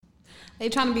They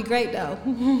trying to be great though.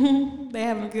 They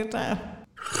having a good time.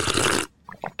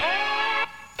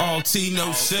 All tea,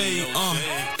 no shade,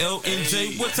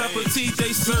 L&J, what type of tea they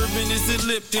serving? Is it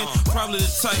Lipton? Probably the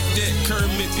type that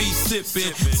Kermit be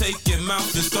sipping. Take your mouth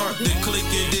and start then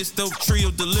clicking. This dope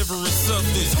trio delivering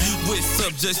substance with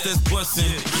subjects that's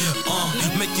busting.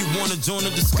 Make you wanna join the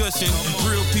discussion.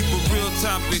 Real people, real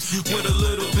topics with a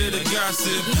little bit of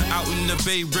gossip. Out in the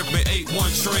Bay, ripping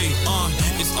 8-1 trade.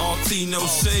 It's all tea, no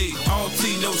shade. All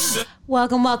tea, no shade.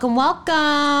 Welcome. What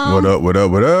up?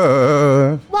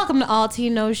 Welcome to All Tea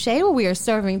No Shade, where we are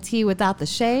serving tea without the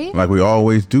shade. Like we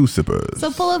always do, sippers. So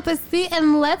pull up a seat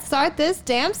and let's start this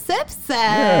damn sip set.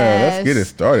 Yeah, let's get it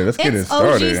started. It's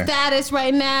OG status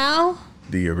right now.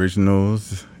 The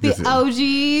originals. The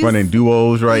OGs. Running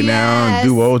duos right now.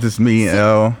 Duos, it's me and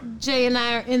L. Jay and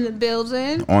I are in the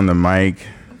building. On the mic.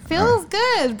 Feels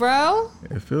good, bro.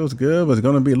 It feels good, but it's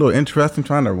going to be a little interesting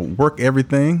trying to work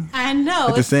everything. I know.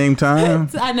 At the same time.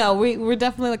 I know. We're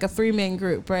definitely like a 3-man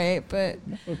group, right? But,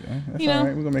 okay. That's you know, all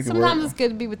right. We're gonna make sometimes it work. it's good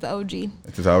to be with the OG.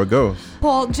 That's just how it goes.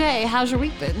 Paul, Jay, how's your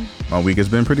week been? My week has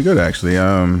been pretty good, actually.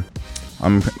 I'm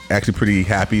actually pretty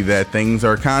happy that things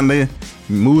are kind of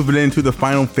moving into the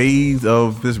final phase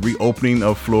of this reopening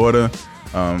of Florida.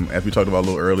 As we talked about a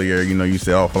little earlier, you know, you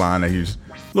said offline that you're just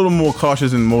a little more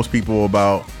cautious than most people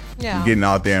about getting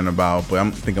out there and about. But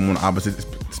I think I'm on the opposite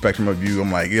spectrum of you.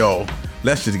 I'm like, yo,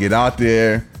 let's just get out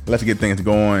there. Let's get things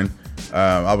going.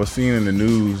 I was seeing in the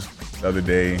news the other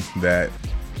day that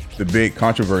the big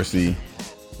controversy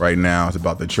right now is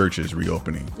about the churches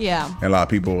reopening. Yeah. And a lot of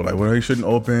people are like, well, they shouldn't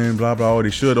open, blah, blah. Or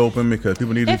they should open because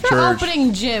people need if the church. If you're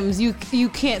opening gyms, you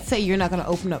can't say you're not going to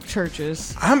open up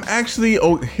churches. I'm actually,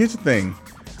 here's the thing.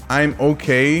 I'm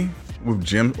okay with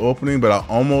gyms opening, but I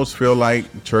almost feel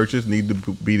like churches need to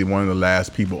be one of the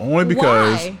last people. Only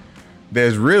because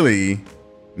there's really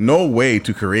no way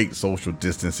to create social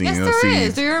distancing. Yes, there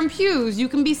is. They're in pews. You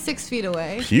can be 6 feet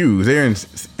away. Pews. They're in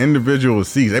individual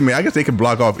seats. I mean, I guess they could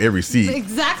block off every seat. The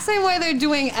exact same way they're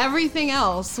doing everything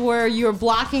else, where you're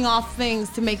blocking off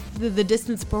things to make the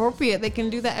distance appropriate. They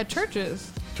can do that at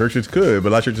churches. Churches could, but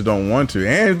a lot of churches don't want to.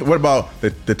 And what about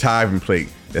the tithing plate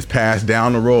that's passed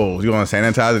down the rolls? You want to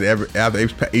sanitize it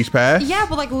after each pass? Yeah,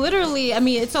 but like literally, I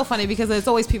mean, it's so funny because there's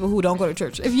always people who don't go to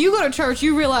church. If you go to church,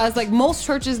 you realize like most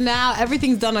churches now,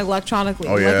 everything's done electronically.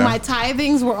 Oh, yeah. Like my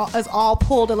tithings is all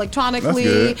pulled electronically.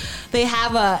 That's good. They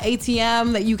have a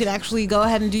ATM that you can actually go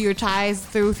ahead and do your tithes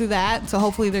through that. So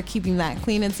hopefully they're keeping that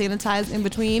clean and sanitized in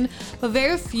between. But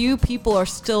very few people are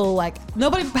still like,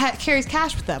 nobody carries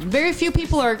cash with them. Very few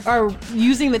people are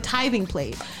using the tithing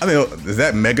plate. I mean, is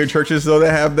that mega churches though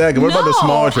that have that? What about the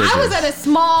small churches? I was at a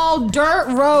small dirt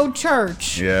road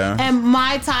church. Yeah. And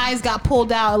my tithes got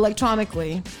pulled out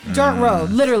electronically. Dirt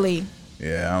road, literally.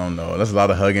 Yeah, I don't know. That's a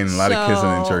lot of hugging, a lot of kissing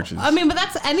in churches. I mean, but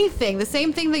that's anything. The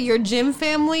same thing that your gym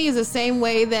family is the same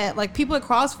way that like people at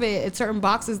CrossFit at certain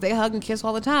boxes, they hug and kiss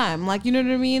all the time. Like, you know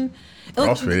what I mean?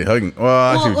 CrossFit, hugging. Well,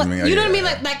 I see what you mean. You know what I mean?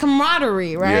 Like that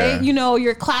camaraderie, right? Yeah. You know,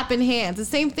 you're clapping hands. The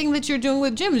same thing that you're doing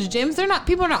with gyms. Gyms,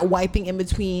 people are not wiping in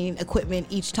between equipment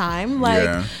each time.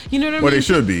 Like, you know what I mean? Well, they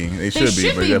should be. They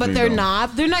should be, but they're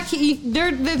not. They're not.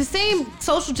 They're the same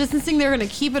social distancing they're going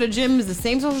to keep at a gym is the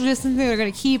same social distancing they're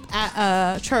going to keep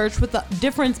at a church. With the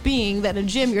difference being that in a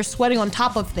gym you're sweating on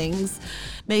top of things,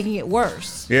 making it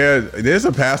worse. Yeah, there's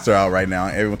a pastor out right now.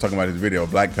 Everyone talking about his video, a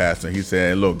black pastor. He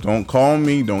said, look, don't call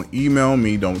me, don't email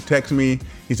me, don't text me.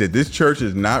 He said, this church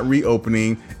is not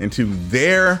reopening until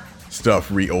their stuff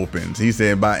reopens. He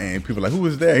said, and people are like, who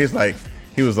was there? He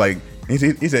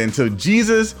said, until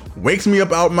Jesus wakes me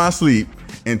up out my sleep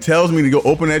and tells me to go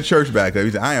open that church back up.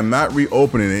 He said, I am not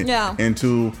reopening it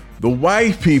until the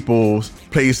white people's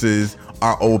places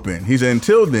are open. He said,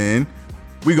 until then,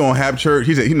 we gonna have church.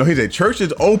 He said, church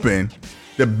is open,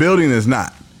 the building is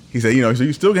not. He said, so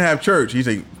you still can have church. He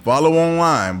said, follow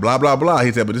online, blah, blah, blah.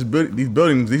 He said, but these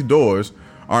buildings, these doors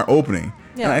aren't opening.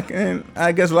 Yeah. And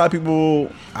I guess a lot of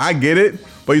people, I get it,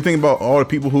 but you think about all the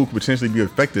people who could potentially be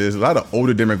affected. There's a lot of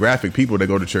older demographic people that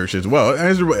go to church as well. And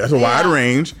it's a wide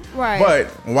range. Right. But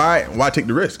why take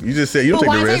the risk? You just said you don't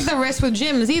take the risk. Why take the risk with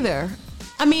gyms either?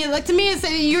 I mean, like to me, it's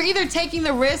you're either taking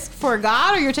the risk for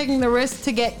God or you're taking the risk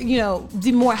to get,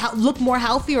 look more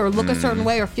healthy or look a certain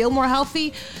way or feel more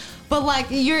healthy. But like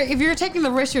if you're taking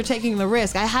the risk, you're taking the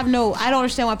risk. I don't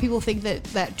understand why people think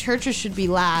that churches should be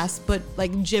last, but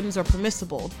like gyms are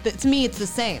permissible. To me, it's the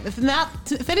same.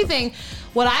 If anything,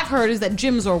 what I've heard is that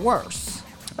gyms are worse.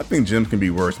 I think gyms can be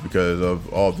worse because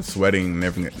of all the sweating and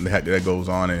everything that goes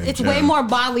on in It's gym. way more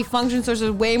bodily functions, so there's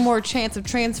a way more chance of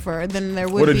transfer than there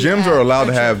would be. Well, the gyms are allowed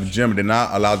to have gym, but they're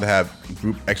not allowed to have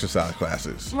group exercise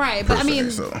classes. Right, but I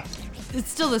mean, it's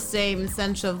still the same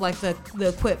sense of like the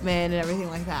equipment and everything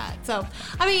like that. So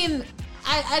I mean,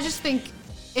 I just think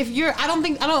if you're, I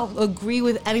don't agree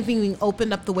with anything being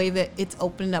opened up the way that it's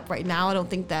opened up right now. I don't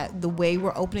think that the way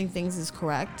we're opening things is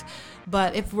correct.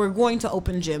 But if we're going to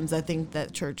open gyms, I think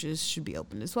that churches should be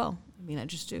open as well. I mean, I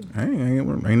just do. Hey, ain't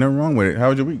nothing wrong with it. How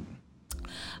was your week?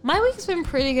 My week's been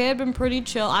pretty good, been pretty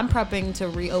chill. I'm prepping to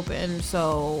reopen,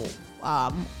 so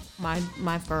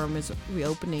my firm is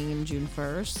reopening in June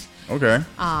 1st. Okay.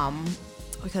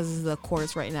 Because the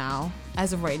courts right now,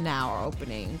 as of right now, are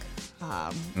opening.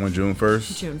 On June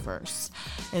 1st? June 1st.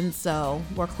 And so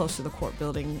we're close to the court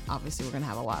building. Obviously, we're going to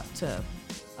have a lot of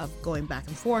going back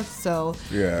and forth. So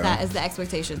that is the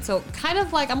expectation. So kind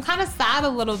of like, I'm kind of sad a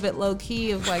little bit low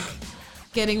key of like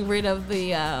getting rid of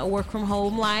the work from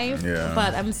home life. Yeah.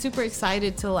 But I'm super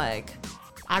excited to like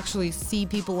actually see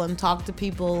people and talk to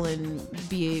people and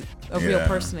be a real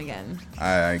person again.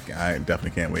 I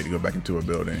definitely can't wait to go back into a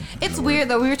building. It's weird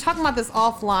though. We were talking about this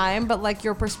offline, but like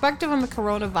your perspective on the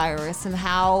coronavirus and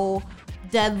how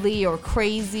deadly or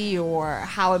crazy or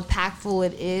how impactful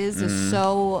it is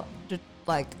so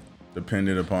like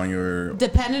dependent upon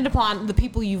the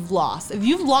people you've lost. If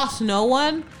you've lost no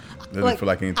one, doesn't feel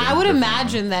like anything. I would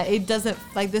imagine that it doesn't,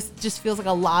 like, this just feels like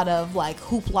a lot of like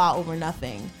hoopla over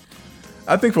nothing.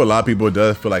 I think for a lot of people it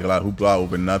does feel like a lot of hoopla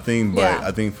over nothing, but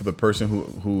I think for the person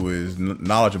who is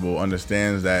knowledgeable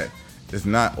understands that it's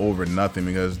not over nothing,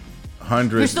 because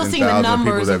hundreds and thousands of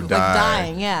people have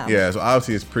died. So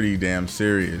obviously it's pretty damn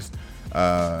serious.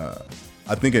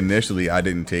 I think initially I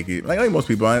didn't take it like most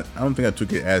people. I don't think I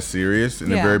took it as serious in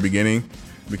the very beginning,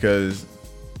 because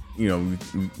you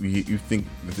think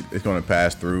it's going to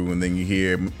pass through, and then you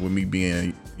hear, with me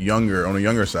being younger, on the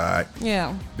younger side,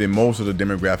 then most of the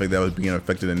demographic that was being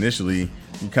affected initially,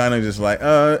 you kind of just like,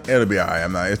 it'll be all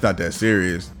right. It's not that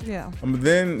serious. But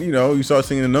then you start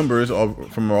seeing the numbers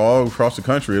from all across the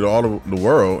country, all the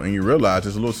world, and you realize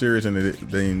it's a little serious, and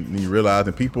then you realize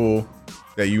that people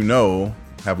that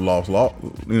have lost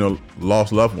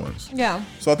loved ones.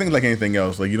 So I think like anything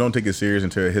else, like you don't take it serious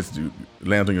until it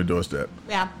lands on your doorstep.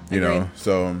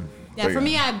 So for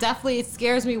me, it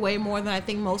scares me way more than I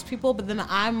think most people. But then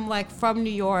I'm like from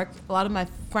New York. A lot of my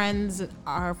friends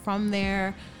are from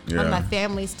there. A lot of my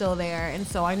family's still there, and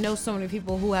so I know so many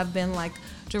people who have been like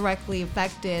directly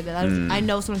affected, and I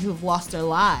know someone who have lost their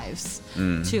lives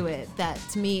to it. That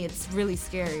to me, it's really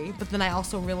scary. But then I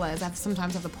also realize I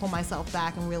sometimes have to pull myself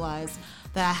back and realize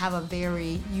that I have a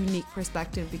very unique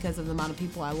perspective because of the amount of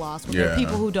people I lost. But there are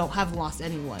people who haven't lost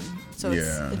anyone, so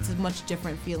it's a much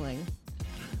different feeling.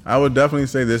 I would definitely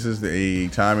say this is a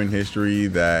time in history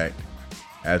that,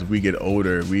 as we get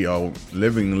older, we are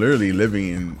literally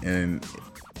living in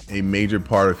a major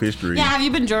part of history. Yeah, have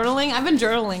you been journaling? I've been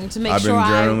journaling to make sure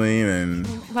I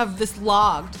have this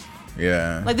logged.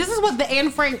 Yeah. Like, this is what the Anne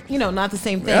Frank, not the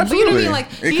same thing. Absolutely.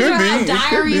 But you know what I mean? Like, these are how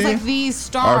diaries like these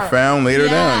start. Are found later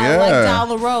down, like down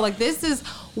the road. Like, this is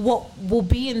what will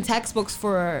be in textbooks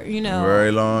for,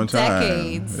 very long time.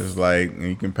 Decades. It's like,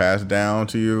 you can pass down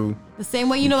to you. The same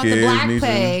way, with the Black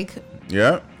Plague.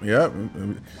 Yep.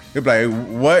 It's like,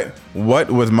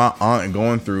 what was my aunt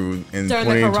going through in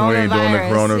 2020 during the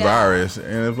coronavirus?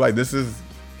 And it's like, this is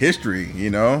history,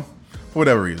 for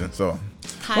whatever reason. So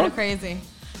kind of crazy.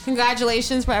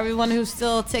 Congratulations for everyone who's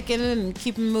still ticking and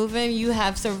keeping moving. You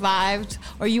have survived,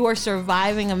 or you are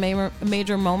surviving a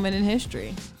major moment in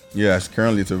history. Yes,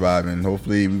 currently surviving.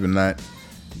 Hopefully we will not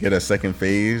get a second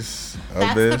phase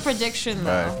of this. That's the prediction,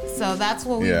 though. Right. So that's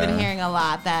what we've been hearing a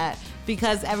lot, that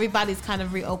because everybody's kind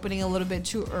of reopening a little bit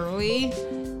too early,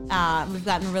 we've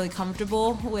gotten really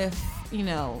comfortable with,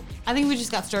 I think we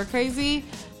just got stir crazy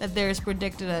that there's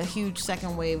predicted a huge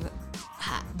second wave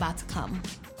about to come.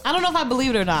 I don't know if I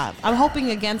believe it or not. I'm hoping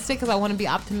against it because I want to be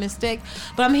optimistic,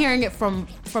 but I'm hearing it from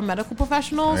medical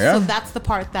professionals. So that's the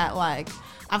part that, like,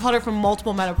 I've heard it from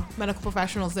multiple medical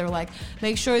professionals. They're like,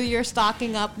 make sure that you're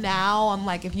stocking up now on,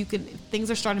 like, if things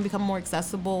are starting to become more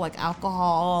accessible, like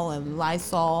alcohol and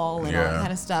Lysol and all that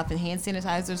kind of stuff, and hand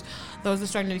sanitizers. Those are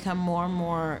starting to become more and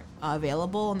more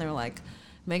available, and they're like,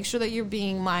 make sure that you're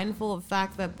being mindful of the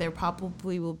fact that there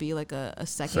probably will be like a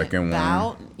second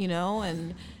bout,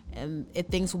 and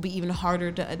things will be even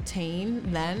harder to attain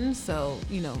then. So,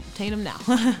 attain them now.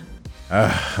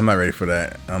 I'm not ready for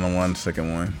that. I don't want a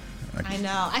second one. I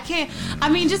know. I can't. I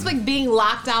mean, just like being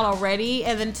locked down already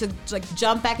and then to like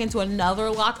jump back into another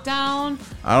lockdown.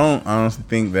 I don't honestly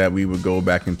think that we would go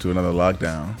back into another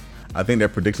lockdown. I think they're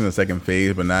predicting the second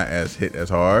phase, but not as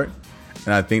hard.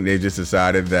 And I think they just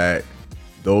decided that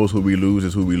those who we lose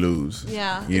is who we lose.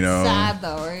 Yeah, you know, sad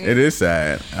though, right? It is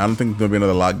sad. I don't think there'll be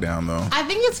another lockdown though. I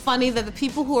think it's funny that the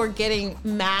people who are getting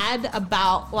mad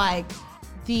about like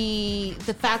the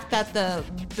fact that the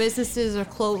businesses are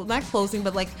not closing,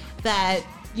 but like that,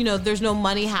 you know, there's no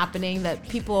money happening, that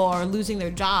people are losing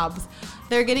their jobs.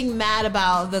 They're getting mad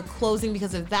about the closing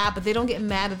because of that, but they don't get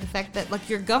mad at the fact that like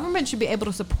your government should be able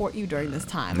to support you during this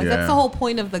time. Like that's the whole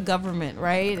point of the government,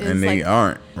 right? And they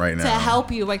aren't right now to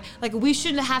help you. Like we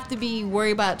shouldn't have to be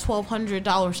worried about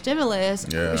 $1,200 stimulus.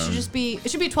 Yeah. It should be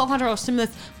 $1,200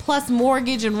 stimulus plus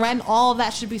mortgage and rent. All of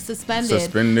that should be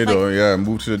suspended. Like, or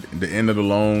move to the end of the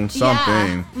loan.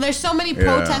 Something. Yeah. There's so many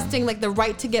protesting like the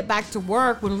right to get back to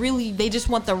work when really they just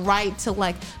want the right to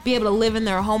like be able to live in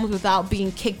their homes without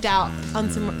being kicked out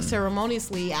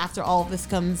unceremoniously after all of this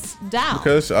comes down.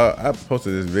 Because I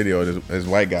posted this video of this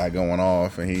white guy going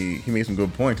off, and he made some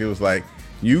good points. It was like,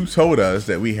 you told us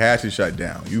that we had to shut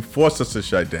down. You forced us to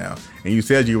shut down, and you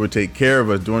said you would take care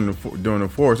of us during the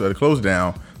force or the close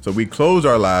down. So we closed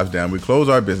our lives down, we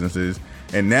closed our businesses,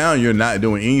 and now you're not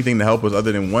doing anything to help us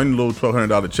other than one little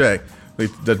 $1,200 check. It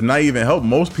does not even help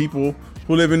most people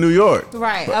who live in New York,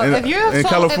 right? If you're in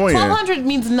California, $1,200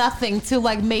 means nothing to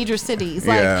like major cities.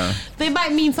 Like they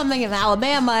might mean something in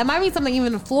Alabama, it might mean something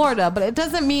even in Florida, but it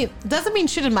doesn't mean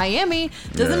shit in Miami.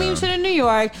 Doesn't mean shit in New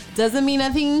York. Doesn't mean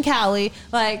nothing in Cali.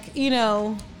 Like, you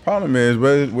know. Problem is,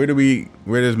 where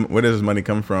does this money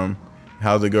come from?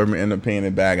 How's the government end up paying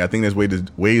it back? I think there's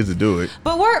ways to do it.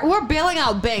 But we're bailing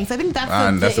out banks. I think that's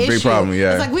the big issue. problem.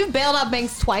 Yeah, it's like we've bailed out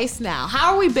banks twice now.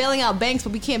 How are we bailing out banks,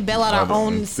 but we can't bail out our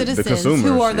own citizens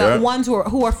who are the ones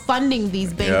who are funding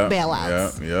these bank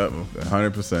bailouts? Yep,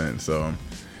 100%. So.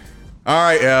 All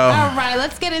right, Elle. All right,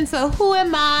 let's get into Who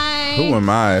Am I? Who am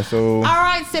I? So. All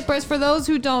right, sippers, for those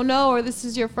who don't know, or this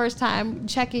is your first time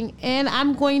checking in,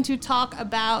 I'm going to talk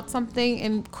about something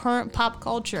in current pop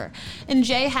culture. And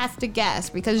Jay has to guess,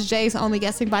 because Jay's only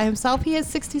guessing by himself. He has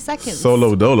 60 seconds.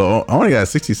 Solo dolo. I only got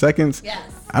 60 seconons? Yes.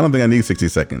 I don't think I need 60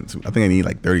 seconds. I think I need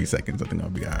like 30 seconds. I think I'll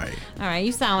be all right. All right,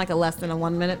 you sound like a less than a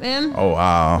 1 minute man. Oh,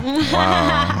 wow.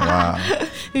 Wow.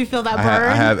 You feel that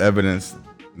burn? I have evidence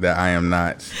that I am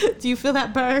not. Do you feel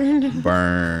that burn?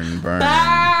 Burn.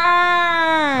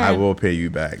 I will pay you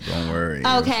back. Don't worry.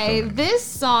 Okay, this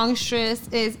songstress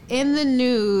is in the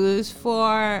news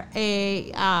for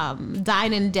a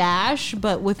dine and dash,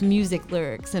 but with music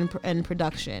lyrics and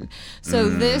production. So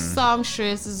this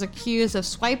songstress is accused of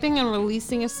swiping and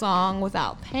releasing a song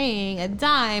without paying a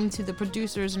dime to the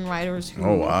producers and writers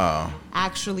who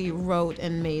actually wrote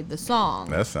and made the song.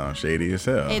 That sounds shady as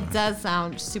hell. It does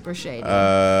sound super shady.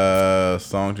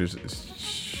 Songstress.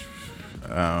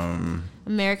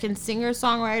 American singer,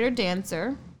 songwriter,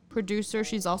 dancer, producer.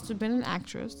 She's also been an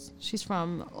actress. She's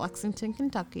from Lexington,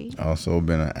 Kentucky. Also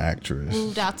been an actress.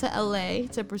 Moved out to LA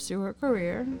to pursue her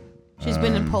career. She's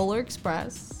been in Polar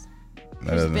Express.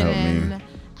 That doesn't help me.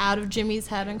 Out of Jimmy's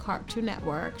Head and Cartoon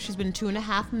Network. She's been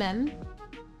 2.5 Men.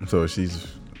 So she's.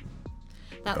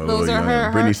 Those are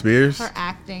her. Britney Spears. Her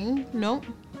acting. Nope.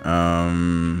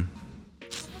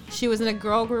 She was in a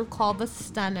girl group called The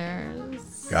Stunners.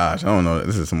 Gosh, I don't know.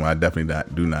 This is someone I definitely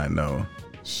do not know.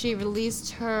 She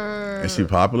released her. Is she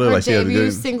popular? Her like she has debut a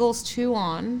good singles 2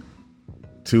 On.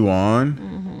 2 On.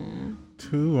 Mm-hmm.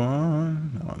 2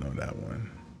 On. I don't know that one.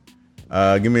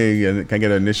 Give me. Can I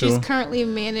get an initial? She's currently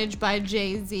managed by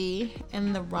Jay-Z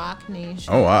and the Rock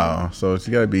Nation. Oh wow! So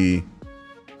she got to be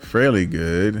fairly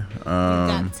good. You've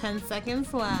got 10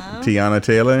 seconds left. Tiana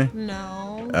Taylor?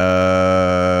 No.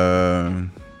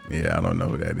 Yeah, I don't know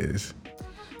who that is.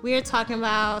 We are talking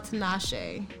about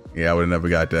Tinashe. Yeah, I would have never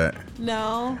got that.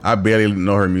 No. I barely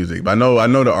know her music, but I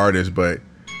know the artist, but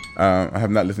I have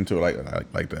not listened to it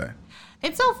like that.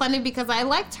 It's so funny because I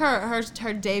liked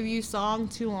her debut song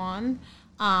 2 On.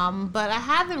 But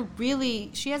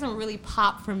she hasn't really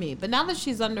popped for me. But now that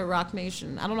she's under Rock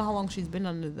Nation, I don't know how long she's been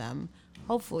under them.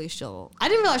 Hopefully I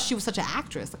didn't realize she was such an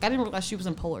actress. Like I didn't realize she was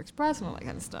in Polar Express and all that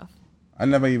kind of stuff. I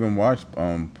never even watched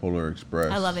Polar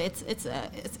Express. I love it. It's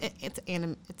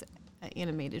an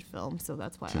animated film, so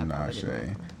that's why I probably didn't know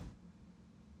her.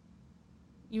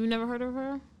 You never heard of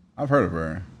her? I've heard of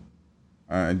her.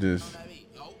 I just.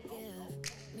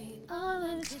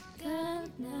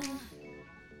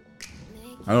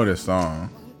 I know this song.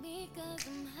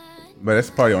 But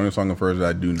that's probably the only song of hers that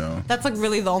I do know. That's like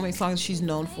really the only song she's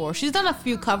known for. She's done a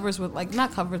few covers with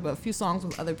not covers, but a few songs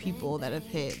with other people that have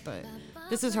hit. But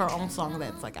this is her own song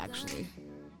that's like actually.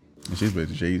 And she's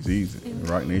with Jay-Z's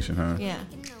Rock Nation, huh? Yeah.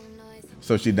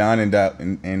 So she dined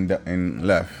and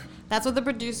left. That's what the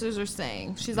producers are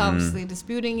saying. She's obviously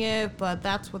disputing it, but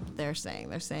that's what they're saying.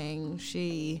 They're saying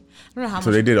I don't know how much.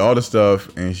 So they did all the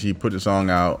stuff, and she put the song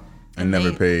out and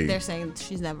never paid. They're saying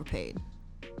she's never paid.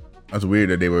 That's weird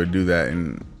that they would do that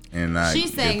and not.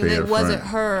 She's saying that it wasn't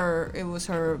her; it was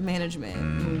her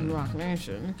management, Rock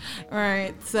Nation. All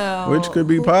right, so which could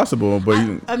be possible, but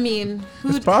I mean, who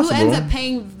ends up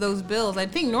paying those bills? I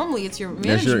think normally it's your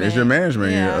management. It's your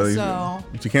management. Yeah, so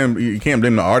you can't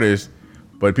blame the artist.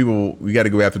 But we got to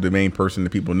go after the main person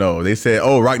that people know. They said,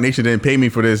 "Oh, Rock Nation didn't pay me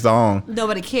for this song."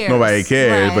 Nobody cares.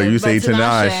 Right. But you say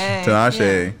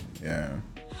Tinashe. Yeah.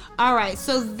 All right,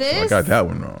 so this... I got that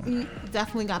one wrong. You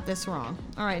definitely got this wrong.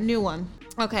 All right, new one.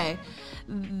 Okay.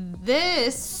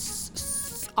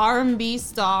 This R&B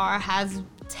star has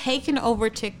taken over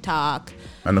TikTok.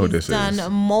 I know who this is. He's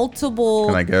done multiple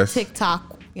Can I guess?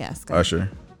 TikTok. Yes. Usher.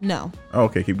 No. Oh,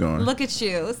 okay, keep going. Look at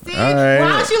you. See? All right.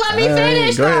 Why don't you let me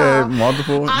finish? Go ahead.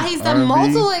 Multiple. He's done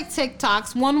multiple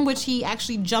TikToks. One which he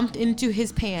actually jumped into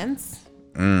his pants.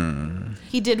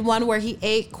 He did one where he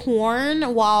ate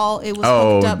corn while it was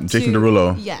hooked up Jason to...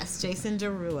 Derulo. Yes, Jason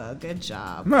Derulo. Good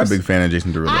job. I'm not a big fan of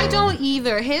Jason Derulo. I don't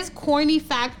either. His corny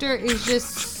factor is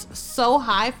just so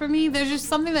high for me. There's just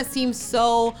something that seems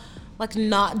so... like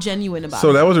not genuine about it.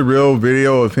 So that was a real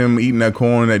video of him eating that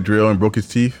corn, that drill, and broke his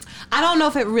teeth? I don't know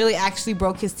if it really actually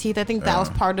broke his teeth. I think that was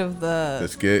part of the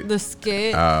skit. The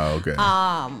skit. Oh, okay.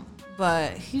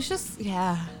 But he's just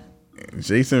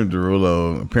Jason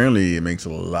Derulo, apparently it makes a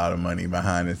lot of money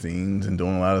behind the scenes and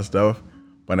doing a lot of stuff.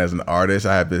 But as an artist,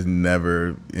 I have just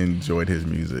never enjoyed his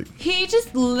music. He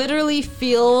just literally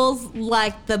feels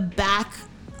like the back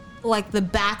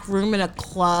room in a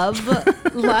club,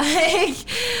 like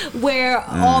where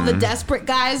all the desperate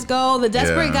guys go, the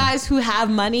desperate guys who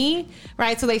have money,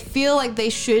 right? So they feel like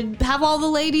they should have all the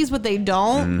ladies, but they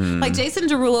don't. Like Jason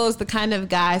Derulo is the kind of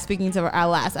guy, speaking to our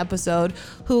last episode,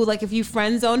 who like if you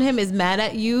friend zone him is mad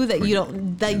at you that you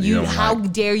don't, how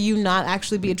dare you not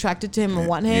actually be attracted to him and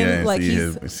want him? Yeah, like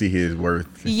see his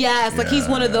worth. Yes, like he's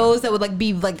one of those that would like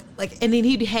be like, and then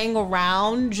he'd hang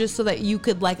around just so that you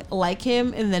could like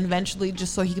him, and then eventually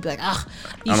just so he could be like,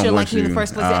 you should like me in the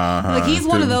first place. Like he's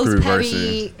one of those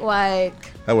petty, like.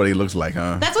 That's what he looks like,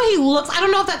 huh? That's what he looks. I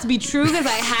don't know if that to be true because I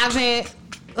haven't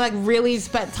like really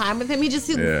spent time with him. He just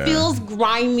feels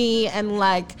grimy and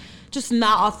like just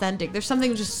not authentic. There's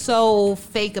something just so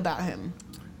fake about him.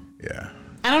 Yeah.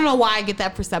 I don't know why I get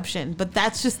that perception, but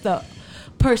that's just the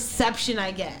perception I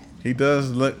get. He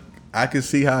does look. I can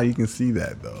see how you can see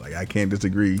that though. Like I can't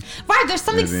disagree. Right, there's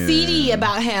something seedy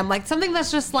about him. Like something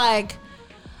that's just like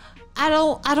I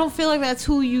don't feel like that's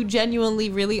who you genuinely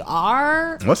really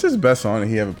are. What's his best song that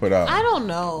he ever put out? I don't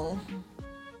know.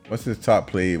 What's his top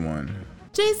played one?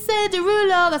 Jason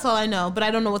Derulo. That's all I know, but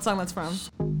I don't know what song that's from.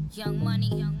 Young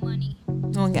Money.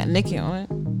 Oh, it got Nicki on it.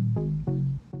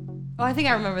 Oh, I think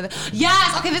I remember that.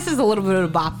 Yes. Okay, this is a little bit of a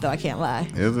bop though. I can't lie.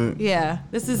 Is it? Yeah,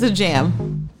 this is a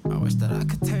jam. I wish that I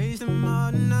could taste them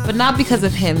all night. But not because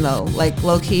of him though. Like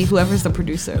low key, whoever's the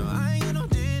producer. I ain't got no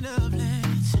dinner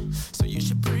plans, so you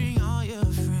should bring all your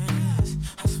friends.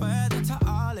 I swear that to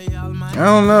all of y'all, my I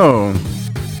don't know.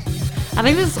 I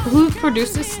think who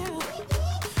produced this?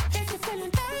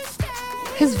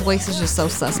 His voice is just so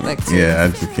suspect too.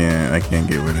 Yeah, I can't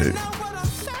get with it.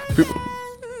 People,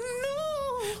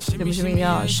 Shimmy,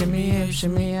 y'all. Shimmy,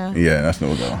 yeah. yeah, that's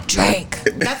no go. Drink.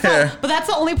 But that's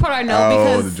the only part I know Oh,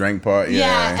 because the drink part.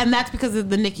 yeah, and that's because of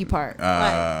the Nicki part.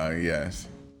 Yes.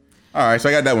 All right, so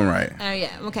I got that one right. Oh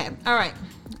yeah. Okay. All right.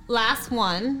 Last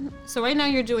one. So right now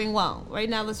you're doing well. Right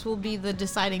now this will be the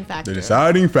deciding factor. The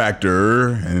deciding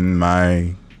factor in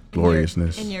my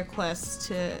gloriousness in your quest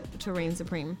to reign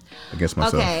supreme against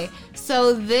myself. Okay,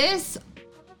 so this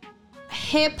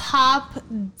hip hop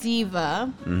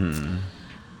diva,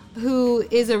 who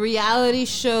is a reality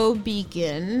show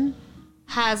beacon,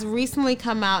 has recently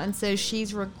come out and says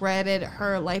she's regretted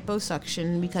her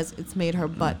liposuction because it's made her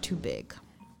butt too big.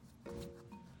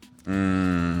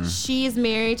 She is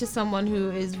married to someone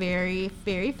who is very,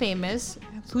 very famous.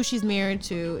 Who she's married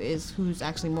to is who's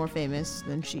actually more famous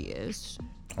than she is.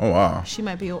 Oh wow. She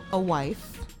might be a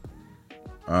wife.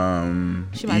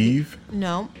 She might Eve?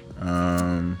 No.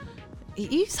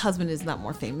 Eve's husband is not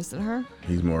more famous than her.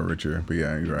 He's more richer, but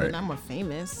yeah, you're right. But not more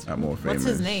famous. Not more famous. What's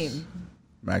his name?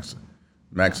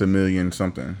 Maximilian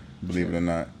something, believe it or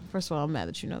not. First of all, I'm mad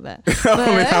that you know that.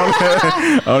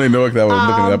 I only know because I was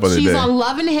looking it up other day. She's on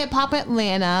Love and Hip Hop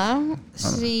Atlanta.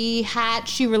 She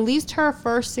released her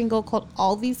first single called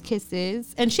All These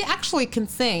Kisses, and she actually can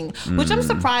sing, which I'm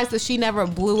surprised that she never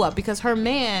blew up because her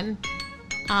man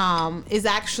is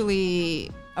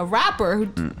actually a rapper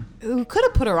who could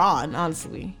have put her on,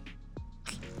 honestly.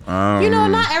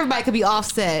 Not everybody could be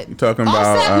Offset. You talking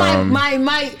Offset about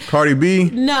might Cardi B?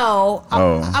 No,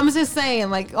 I'm just saying,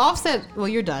 like, Offset. Well,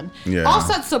 you're done. Yeah.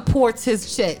 Offset supports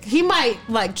his chick. He might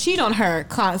like cheat on her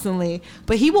constantly,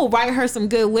 but he will write her some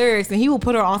good lyrics and he will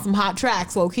put her on some hot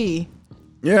tracks, low key.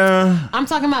 Yeah. I'm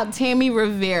talking about Tammy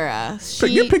Rivera.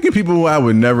 You're picking people who I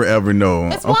would never ever know.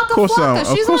 It's Waka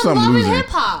Flocka. She's on Love and Hip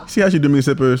Hop. See how she do me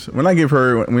sippers? When I give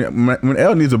her, when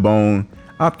Elle needs a bone,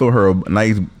 I throw her a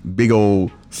nice big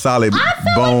old solid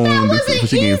bone so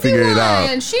she can figure it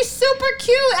out. She's super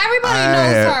cute. Everybody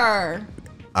knows her.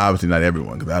 Obviously not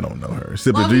everyone, because I don't know her.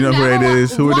 Sippers, do you know who it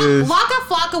is? Who it is? Waka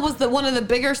Flocka was one of the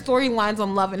bigger storylines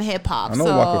on Love and Hip Hop. I know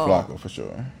Waka Flocka for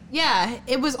sure. Yeah,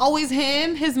 it was always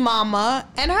him, his mama,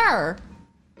 and her.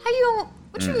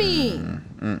 What you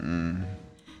mean?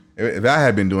 If I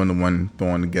had been doing the one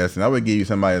throwing the guessing, I would give you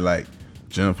somebody like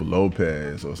Jennifer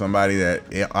Lopez or somebody that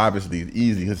obviously is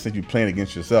easy, because since you're playing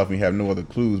against yourself and you have no other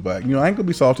clues. But I ain't gonna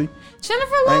be salty.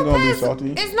 Jennifer Lopez ain't gonna be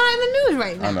salty. Is not in the news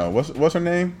right now. I know. What's her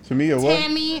name? Tamia what?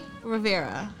 Tammy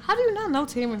Rivera. How do you not know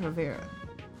Tammy Rivera?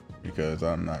 Because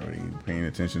I'm not really paying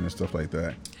attention and stuff like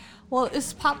that. Well,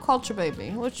 it's pop culture,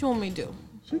 baby. What you want me to do?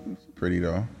 She's pretty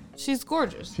though. She's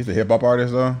gorgeous. She's a hip hop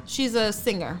artist though. She's a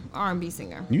singer, R&B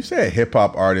singer. You said hip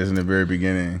hop artist in the very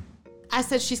beginning. I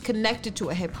said she's connected to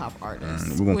a hip hop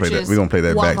artist. We're gonna play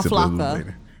that back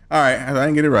later. All right, I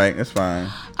didn't get it right. That's fine.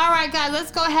 All right, guys,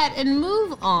 let's go ahead and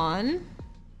move on.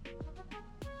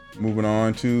 Moving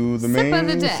on to the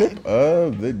main sip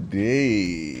of the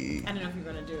day. I don't know if you're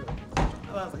gonna do it.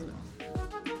 I was like,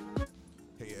 no.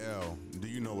 Hey L, do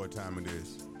you know what time it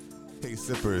is? Hey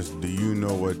sippers, do you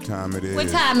know what time it is? What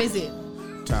time is it?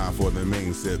 Time for the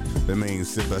main sip. The main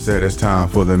sip. I said it's time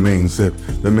for the main sip.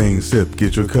 The main sip.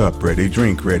 Get your cup ready,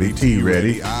 drink ready, tea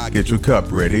ready. Get your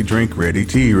cup ready, drink ready,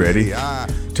 tea ready.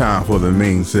 Time for the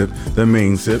main sip. The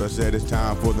main sip. I said it's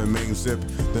time for the main sip.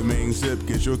 The main sip.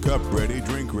 Get your cup ready,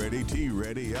 drink ready, tea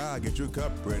ready. Get your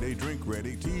cup ready, drink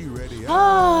ready, tea ready.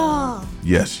 Oh.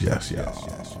 Yes.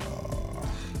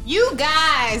 You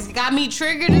guys got me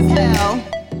triggered as hell.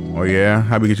 Oh yeah?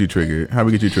 How we get you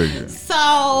triggered?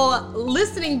 So,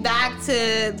 listening back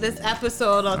to this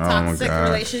episode on toxic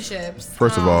relationships.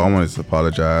 First of all, I want to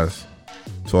apologize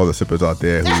to all the sippers out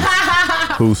there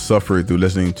who suffered through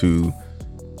listening to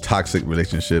toxic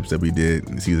relationships that we did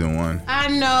in season 1. I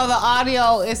know the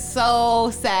audio is so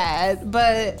sad,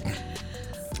 but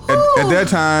at that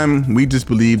time, we just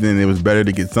believed in it was better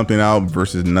to get something out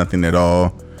versus nothing at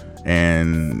all.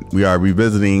 And we are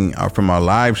revisiting from our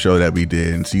live show that we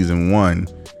did in season 1,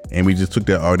 and we just took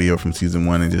that audio from season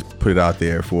 1 and just put it out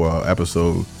there for our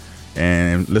episode.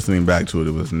 And listening back to it,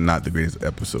 it was not the greatest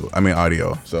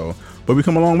audio. So, but we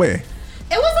come a long way.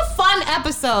 It was a fun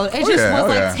episode. It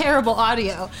was terrible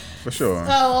audio. For sure.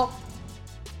 So,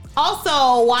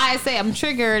 also, why I say I'm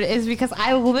triggered is because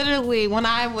I literally, when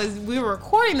we were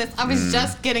recording this, I was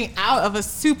just getting out of a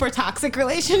super toxic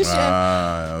relationship.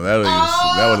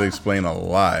 That would explain a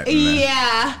lot.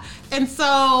 Yeah. And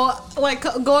so, like,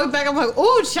 going back, I'm like,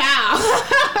 ooh, child.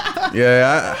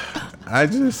 Yeah, I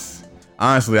just,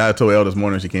 honestly, I told Elle this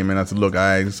morning when she came in, I said, look,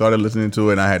 I started listening to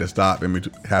it and I had to stop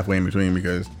halfway in between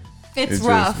because it's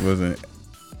rough. Just wasn't,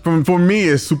 for me,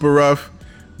 it's super rough.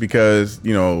 Because,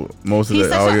 most of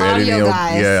the audio editing.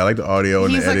 Yeah, I like the audio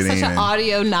and the editing. He's like such an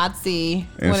audio Nazi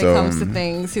when it comes to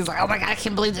things. He's like, oh my God, I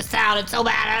can't believe the sound. It's so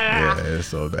bad. Yeah, it's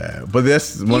so bad. But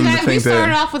that's one of the things we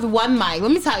started off with one mic.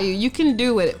 Let me tell you, you can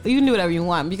do it. You can do whatever you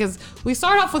want because we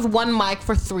started off with one mic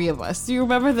for 3 of us. Do you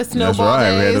remember the snowball? That's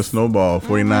right. days? We had the snowball,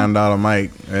 $49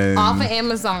 mic. And off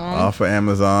of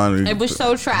Amazon. It was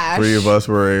so trash. 3 of us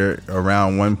were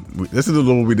around one. This is a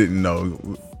little we didn't know.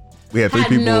 We had 3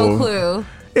 people. No clue.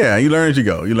 Yeah, you learn as you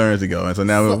go. And so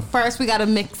now first we got a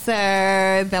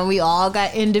mixer, then we all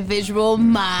got individual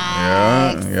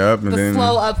mics. Yep. And then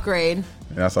slow upgrade.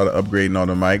 And I started upgrading all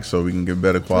the mics so we can get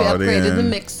better quality. We upgraded the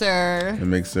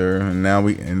mixer. And now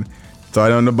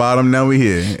started on the bottom, now we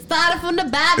here. Started from the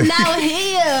bottom, now we're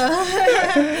here.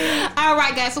 All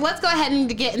right, guys, so let's go ahead and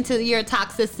get into your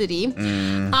toxicity.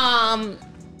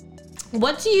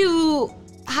 Why do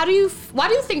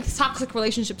you think toxic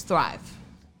relationships thrive?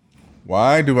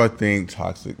 Why do I think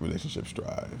toxic relationships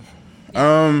thrive?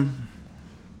 I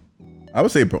would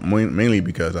say mainly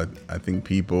because I think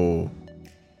people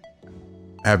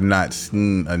have not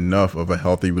seen enough of a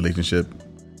healthy relationship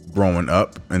growing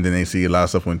up, and then they see a lot of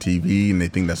stuff on TV and they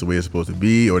think that's the way it's supposed to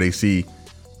be, or they see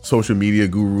social media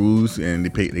gurus and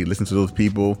they listen to those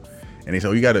people and they say,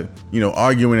 oh, you gotta,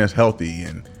 arguing is healthy,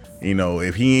 and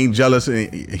if he ain't jealous,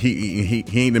 he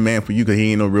ain't the man for you because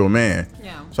he ain't no real man.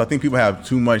 Yeah. So I think people have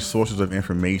too much sources of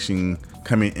information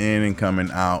coming in and coming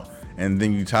out, And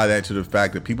then you tie that to the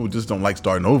fact that people just don't like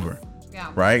starting over.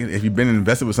 Yeah. Right? If you've been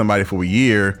invested with somebody for a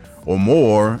year or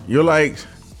more, you're like,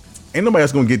 ain't nobody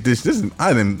else gonna get this.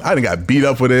 I didn't got beat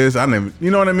up for this.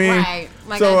 You know what I mean? Right.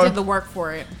 Like so, I did the work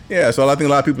for it. Yeah. So I think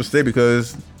a lot of people stay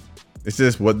because it's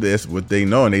just what they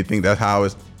know, and they think that's how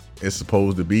it's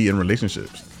supposed to be in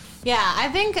relationships. Yeah, I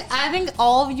think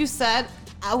all of you said.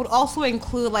 I would also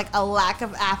include like a lack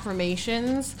of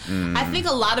affirmations. I think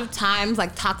a lot of times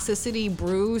like toxicity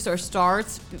brews or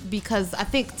starts because I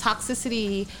think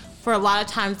toxicity for a lot of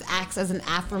times acts as an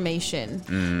affirmation,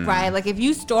 right? Like if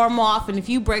you storm off and if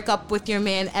you break up with your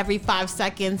man every 5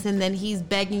 seconds and then he's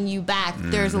begging you back,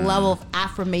 there's a level of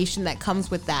affirmation that comes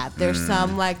with that. There's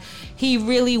some like, he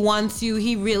really wants you,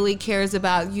 he really cares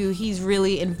about you, he's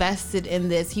really invested in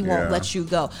this, he won't let you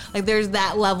go. Like there's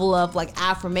that level of like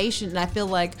affirmation. And I feel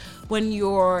like when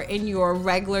you're in your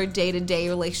regular day-to-day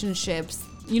relationships,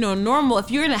 you know, normal,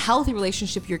 if you're in a healthy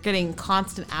relationship, you're getting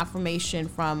constant affirmation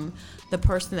from the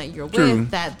person that you're with,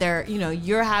 that they're, you know,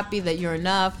 you're happy, that you're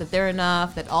enough, that they're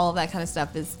enough, that all of that kind of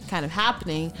stuff is kind of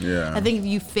happening. Yeah. I think if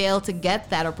you fail to get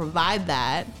that or provide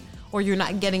that, or you're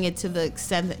not getting it to the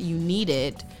extent that you need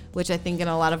it, which I think in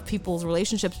a lot of people's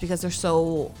relationships, because they're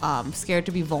so scared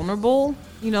to be vulnerable,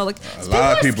 you know, like a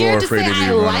lot of people are afraid to be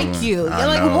vulnerable. I like you. You're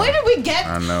like, where did we get?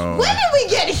 I know. When did we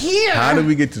get here? How did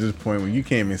we get to this point where you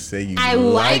can't even say you I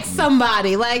like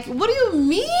somebody? Like, what do you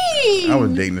mean? I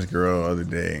was dating this girl the other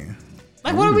day.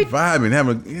 Like, what are we vibing,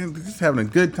 having a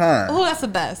good time? Oh, that's the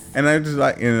best. And I just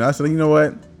like, and I said, you know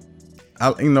what? I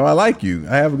like you.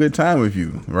 I have a good time with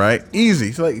you, right?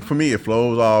 Easy. So like for me, it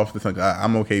flows off. It's like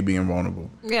I'm okay being vulnerable.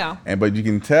 Yeah. But you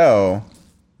can tell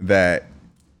that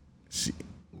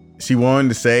she wanted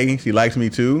to say she likes me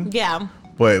too. Yeah.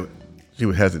 But she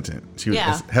was hesitant.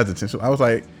 So I was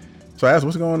like, so I asked,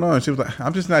 what's going on? She was like,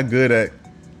 I'm just not good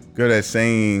at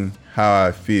saying how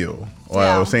I feel,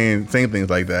 or saying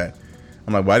things like that.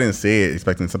 I'm like, well, I didn't say it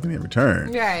expecting something in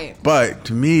return. Right. But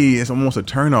to me, it's almost a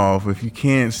turnoff if you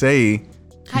can't say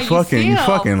you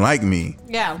fucking like me.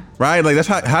 Yeah. Right? Like that's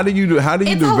how do you develop?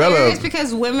 It's hilarious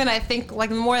because women, I think, like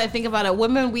the more I think about it,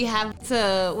 women, we have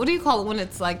to, what do you call it when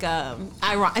it's like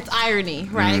it's irony,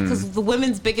 right? Because the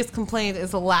women's biggest complaint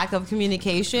is a lack of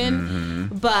communication.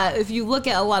 But if you look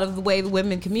at a lot of the way the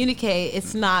women communicate,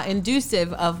 it's not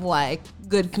inducive of like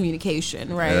good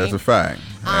communication, right? Yeah, that's a fact.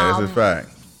 That's a fact.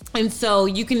 And so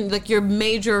you can, like, your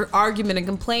major argument and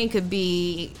complaint could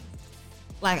be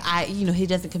like, he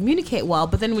doesn't communicate well.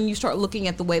 But then when you start looking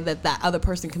at the way that that other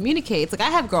person communicates, like I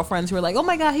have girlfriends who are like, oh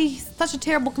my God, he's such a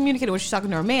terrible communicator when she's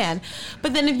talking to her man.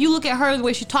 But then if you look at her, the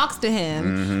way she talks to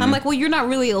him, I'm like, well, you're not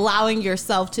really allowing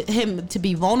yourself to him to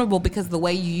be vulnerable because the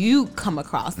way you come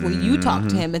across, the way you talk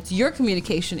to him, it's your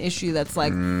communication issue that's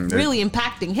like really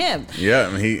impacting him.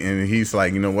 Yeah, and he's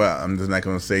like, you know what, I'm just not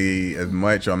going to say as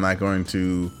much, or I'm not going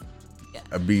to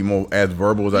be more as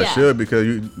verbal as I should, because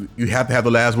you have to have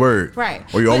the last word, right?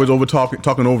 Or you're always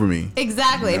talking over me.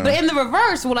 Exactly. But in the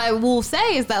reverse, what I will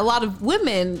say is that a lot of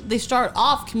women, they start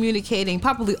off communicating,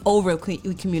 probably over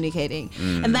communicating,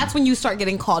 and that's when you start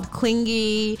getting called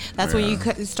clingy. That's when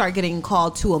you start getting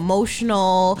called too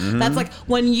emotional. That's like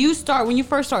when you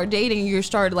first start dating, you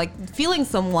start like feeling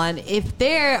someone. If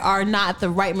they are not at the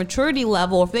right maturity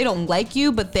level, if they don't like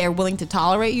you but they're willing to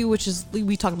tolerate you, which is,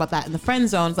 we talk about that in the friend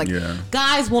zone. It's like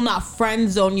guys will not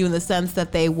friend zone you in the sense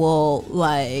that they will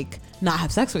like not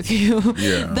have sex with you.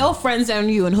 They'll friend zone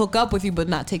you and hook up with you but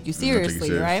not take you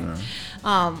seriously, right?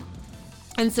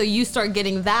 And so you start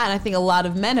getting that, and I think a lot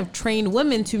of men have trained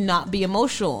women to not be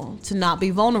emotional, to not be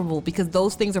vulnerable, because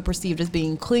those things are perceived as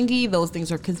being clingy, those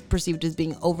things are perceived as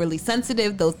being overly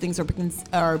sensitive, those things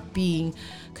are being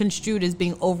construed as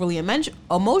being overly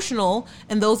emotional,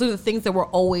 and those are the things that we're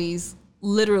always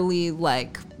literally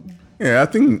like. Yeah, I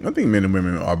think men and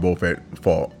women are both at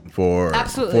fault for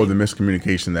the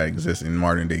miscommunication that exists in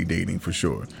modern day dating, for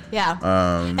sure. Yeah.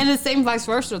 And the same vice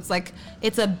versa. It's like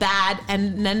it's a bad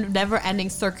and never ending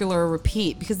circular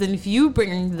repeat, because then if you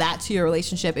bring that to your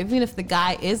relationship, even if the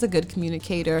guy is a good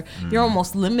communicator, you're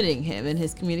almost limiting him in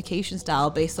his communication style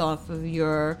based off of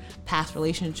your past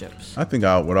relationships. I think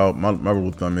my rule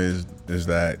of thumb is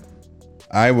that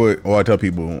I tell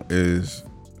people is,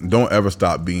 don't ever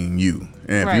stop being you.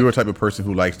 And if you're a type of person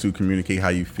who likes to communicate how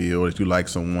you feel, that you like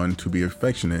someone to be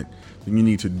affectionate, then you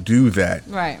need to do that.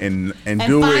 Right. And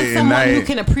do find it. Someone who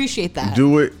can appreciate that.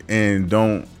 Do it and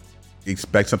don't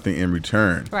expect something in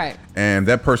return. Right. And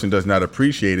that person does not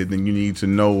appreciate it, then you need to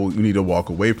know, you need to walk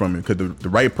away from it, because the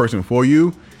right person for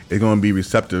you is going to be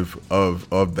receptive of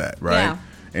that. Right. Yeah.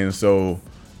 And so,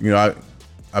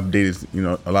 I've dated,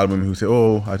 a lot of women who say,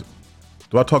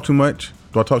 do I talk too much?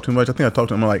 I think I talk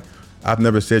to them. I'm like, I've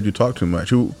never said you talk too much.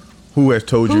 Who has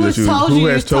told you that you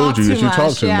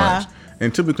talk too much?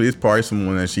 And typically, it's probably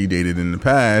someone that she dated in the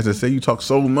past that say you talk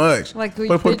so much. Like,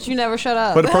 but you never shut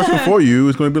up. But the person before you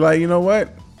is going to be like, you know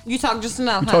what? You talk just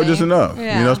enough. Talk just enough.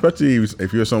 Yeah. You know, especially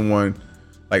if you're someone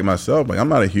like myself. Like I'm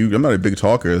not a big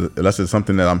talker unless it's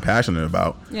something that I'm passionate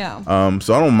about. Yeah.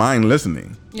 So I don't mind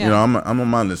listening. Yeah. You know, I don't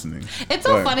mind listening. It's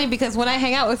so funny because when I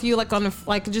hang out with you, like on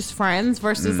just friends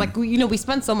versus like we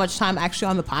spend so much time actually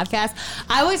on the podcast.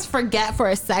 I always forget for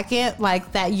a second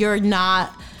like that you're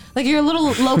not. Like you're a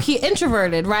little low-key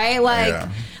introverted, right? Like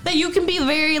that you can be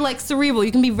very like cerebral.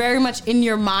 You can be very much in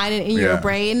your mind and in your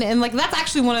brain. And like that's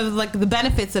actually one of like the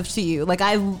benefits of to you. Like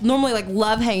I normally like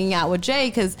love hanging out with Jay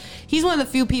because he's one of the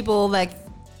few people like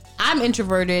I'm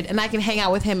introverted and I can hang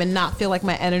out with him and not feel like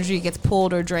my energy gets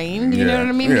pulled or drained. You know what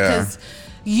I mean? Because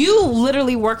you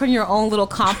literally work on your own little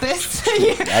compass.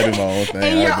 I do my own thing.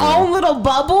 In your own little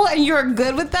bubble, and you're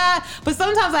good with that. But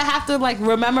sometimes I have to like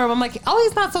remember. I'm like, oh,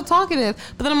 he's not so talkative.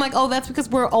 But then I'm like, oh, that's because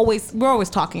we're always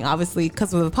talking, obviously,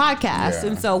 because of the podcast.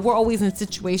 And so we're always in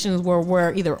situations where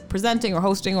we're either presenting or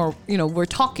hosting or we're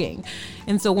talking.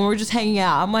 And so when we're just hanging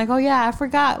out, I'm like, oh yeah, I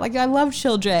forgot. Like I love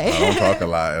Chill Jay. I don't talk a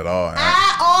lot at all.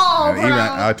 Even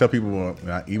I tell people,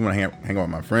 even when I hang out with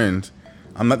my friends,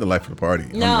 I'm not the life of the party.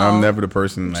 No. I'm never the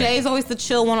person. Like, Jay's always the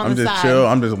chill one on the side. I'm just chill.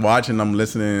 I'm just watching. I'm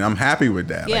listening. I'm happy with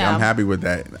that. Like, I'm happy with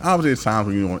that. Obviously, there's times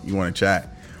when you want to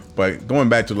chat. But going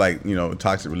back to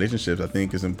toxic relationships, I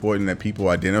think it's important that people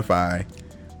identify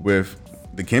with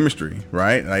the chemistry,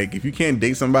 right? Like if you can't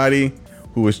date somebody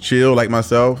who is chill like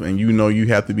myself and you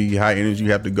have to be high energy,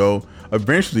 you have to go,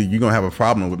 eventually you're going to have a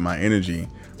problem with my energy,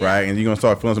 right? And you're going to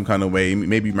start feeling some kind of way.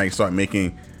 Maybe you might start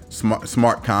making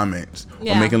smart comments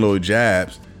or making little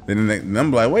jabs. Then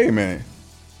I'm like, wait a minute,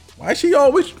 why is she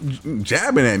always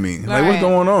jabbing at me? Like, what's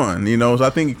going on? So I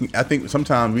think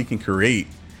sometimes we can create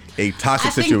a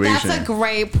toxic situation. That's a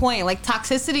great point. Like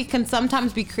toxicity can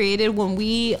sometimes be created when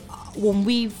we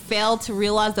fail to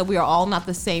realize that we are all not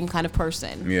the same kind of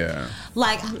person. Yeah.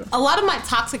 Like a lot of my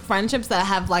toxic friendships that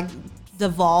have like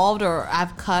devolved or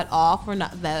I've cut off or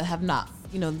not that have not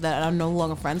that I'm no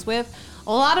longer friends with.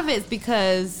 A lot of it is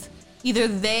because either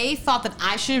they thought that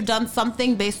I should have done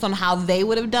something based on how they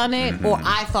would have done it, or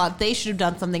I thought they should have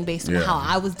done something based on how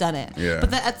I was done it. Yeah.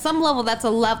 But at some level, that's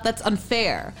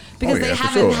unfair because they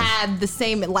haven't had the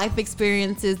same life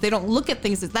experiences. They don't look at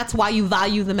things. That's why you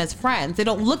value them as friends. They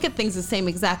don't look at things the same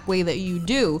exact way that you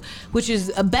do, which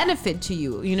is a benefit to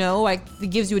you. Like it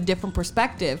gives you a different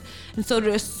perspective. And so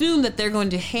to assume that they're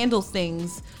going to handle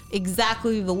things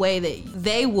exactly the way that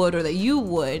they would or that you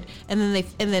would, and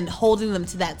then holding them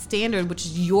to that standard, which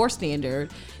is your standard,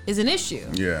 is an issue.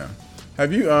 Yeah.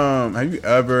 Have you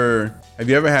ever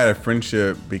had a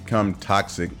friendship become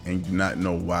toxic and you not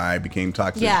know why it became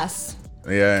toxic? Yes.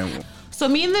 Yeah. So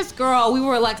me and this girl, we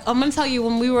were like, I'm gonna tell you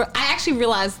I actually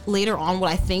realized later on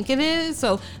what I think it is.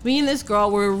 So me and this girl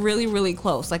were really, really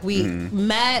close. Like we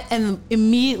met and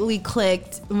immediately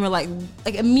clicked and we're like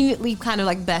immediately kind of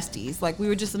like besties. Like we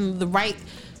were just in the right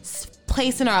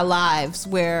place in our lives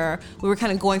where we were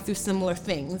kind of going through similar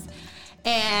things.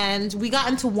 And we got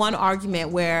into one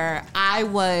argument where I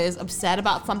was upset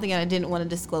about something and I didn't want to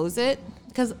disclose it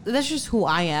because that's just who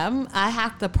I am. I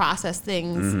have to process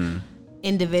things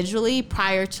individually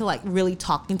prior to like really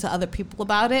talking to other people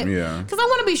about it. Yeah. Because I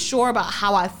want to be sure about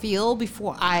how I feel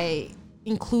before I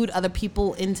include other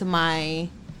people into my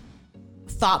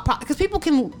thought process. Because people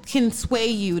can sway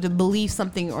you to believe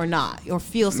something or not, or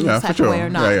feel some type of way or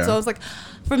not. Yeah. So it's like,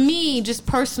 for me, just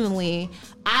personally,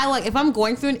 if I'm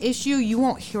going through an issue, you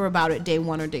won't hear about it day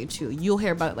 1 or day 2. You'll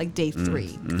hear about it like day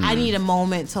 3. I need a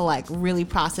moment to like really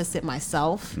process it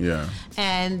myself. Yeah.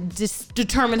 And just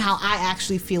determine how I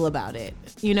actually feel about it,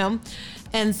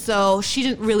 And so she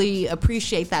didn't really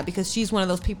appreciate that because she's one of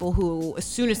those people who, as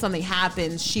soon as something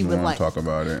happens, she would like talk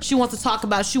about it. She wants to talk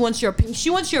about it. She wants your opinion. She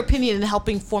wants your opinion in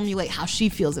helping formulate how she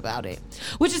feels about it,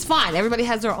 which is fine. Everybody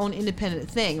has their own independent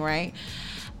thing, right?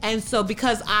 And so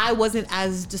because I wasn't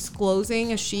as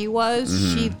disclosing as she was,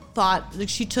 she thought, like,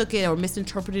 she took it or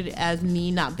misinterpreted it as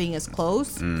me not being as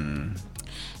close. And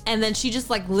then she just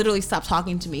like literally stopped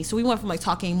talking to me. So we went from like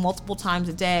talking multiple times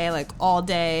a day, like all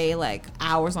day, like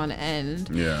hours on end.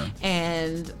 Yeah.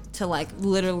 And to like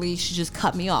literally she just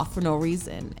cut me off for no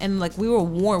reason. And like we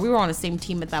were on the same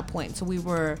team at that point. So we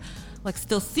were like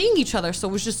still seeing each other. So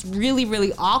it was just really,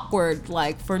 really awkward,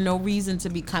 like for no reason to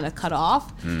be kind of cut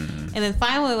off. And then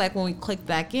finally, like when we clicked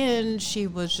back in, she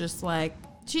was just like,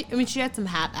 she had some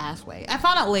half-ass way. I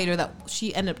found out later that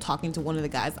she ended up talking to one of the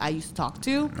guys I used to talk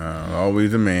to.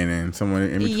 Always a man and someone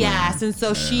in between. Yes, and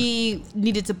so she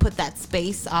needed to put that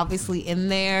space obviously in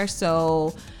there.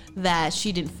 So that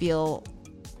she didn't feel,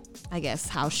 I guess,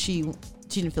 how she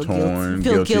didn't feel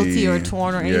guilty or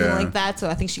torn or anything like that. So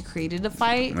I think she created a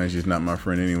fight. And she's not my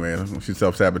friend anyway. She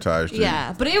self-sabotaged.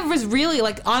 Yeah, but it was really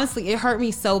like, honestly, it hurt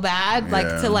me so bad. Like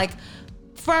to like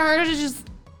for her to just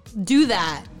do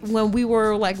that when we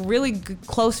were like really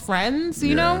close friends,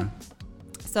 you know.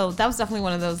 So that was definitely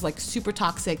one of those like super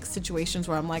toxic situations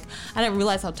where I'm like, I didn't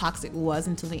realize how toxic it was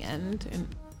until the end. And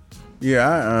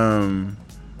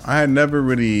I had never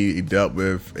really dealt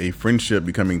with a friendship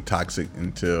becoming toxic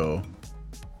until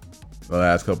the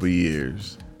last couple of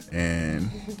years, and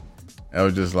I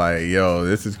was just like, yo,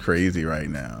 this is crazy right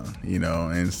now, you know.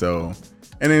 And so,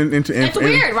 it's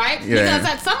weird, right? Yeah. Because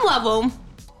at some level,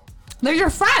 they're your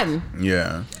friend.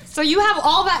 Yeah. So you have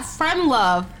all that friend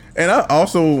love. And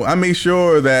I made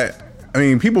sure that, I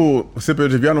mean, people,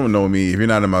 sippers, if y'all don't know me, if you're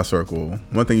not in my circle,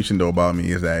 one thing you should know about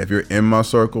me is that if you're in my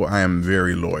circle, I am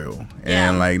very loyal.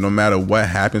 And like, no matter what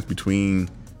happens between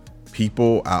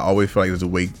people, I always feel like there's a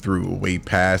way through, a way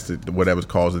past it, whatever's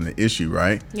causing the issue,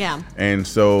 right? Yeah. And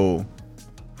so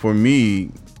for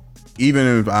me, even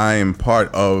if I am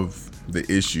part of the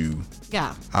issue,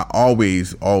 I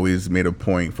always made a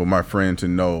point for my friend to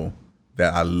know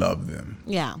that I love them.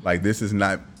 Yeah. Like, this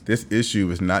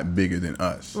issue is not bigger than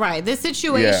us. Right. This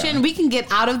situation, we can get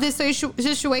out of this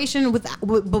situation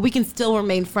but we can still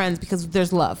remain friends because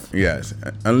there's love. Yes.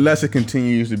 Unless it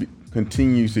continues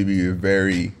to be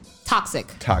very toxic.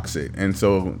 And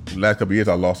so the last couple of years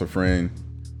I lost a friend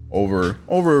over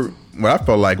what I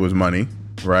felt like was money,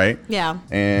 right? Yeah.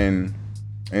 And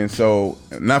so,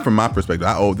 not from my perspective,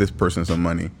 I owe this person some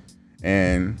money.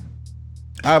 And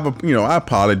I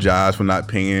apologize for not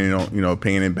paying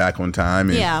it back on time.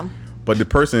 And, but the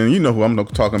person, you know who I'm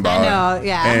talking about. I know,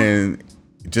 yeah. And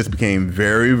it just became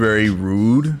very, very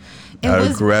rude,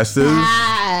 aggressive,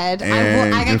 bad.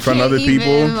 And in front of other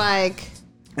people.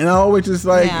 And I always just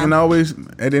at the end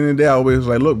of the day, I always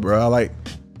like, look, bro, I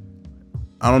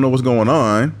don't know what's going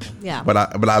on. Yeah. But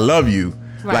I love you.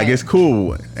 Right. Like, it's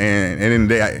cool. And at the end of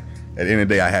the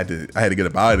day, I had to get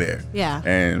up out of there. Yeah.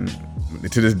 And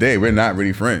to this day, we're not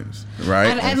really friends, right?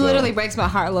 And it literally breaks my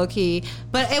heart, low key.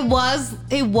 But it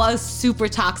was super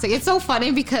toxic. It's so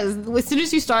funny because as soon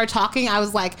as you started talking, I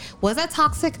was like, was that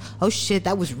toxic? Oh shit,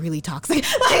 that was really toxic.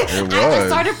 I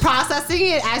started processing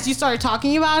it as you started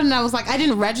talking about it, and I was like, I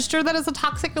didn't register that as a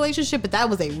toxic relationship, but that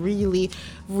was a really,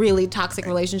 really toxic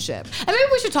relationship. And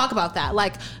maybe we should talk about that.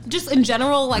 Like, just in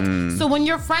general, like, so when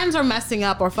your friends are messing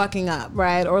up or fucking up,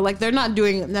 right? Or like they're not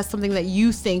doing that's something that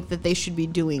you think that they should be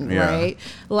doing, right?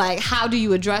 Like, how do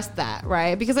you address that,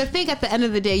 right? Because I think at the end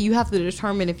of the day, you have to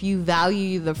determine if you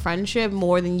value the friendship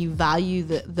more than you value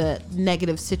the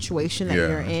negative situation that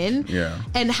you're in,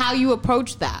 and how you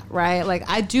approach that, right? Like,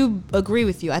 I do agree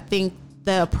with you. I think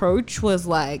the approach was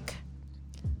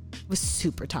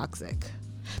super toxic.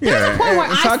 There's a point where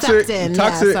I stepped in.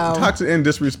 Toxic and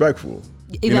disrespectful.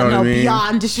 You know what I mean?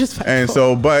 Beyond disrespectful. And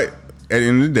so, but at the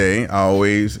end of the day,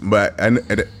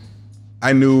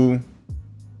 I knew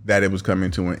that it was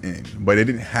coming to an end, but it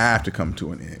didn't have to come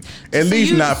to an end. At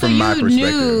least not from my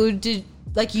perspective.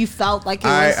 You felt like it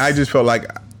was... I just felt like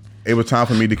it was time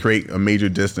for me to create a major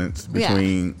distance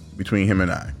between him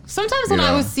and I. Sometimes when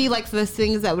I would see like the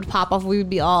things that would pop off, we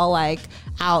would be all like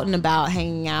out and about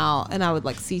hanging out, and I would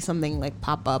like see something like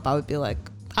pop up. I would be like,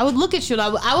 I would look at you, and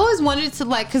I always wanted to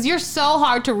like, because you're so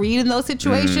hard to read in those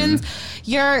situations.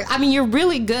 You're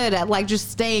really good at like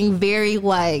just staying very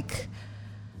like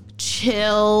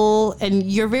chill, and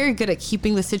you're very good at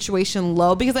keeping the situation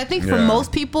low, because I think for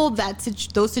most people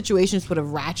those situations would have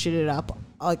ratcheted up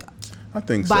like I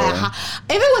think so. If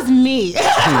it was me,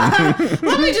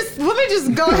 let me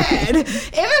just go ahead.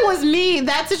 If it was me,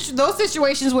 those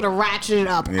situations would have ratcheted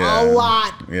up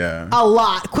a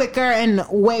lot quicker and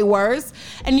way worse.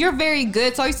 And you're very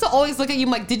good, so I used to always look at you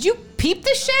like, did you peep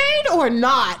the shade or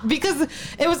not? Because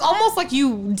it was almost like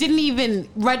you didn't even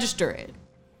register it.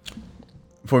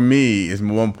 For me, it's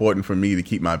more important for me to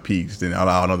keep my peace than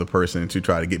allow another person to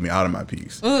try to get me out of my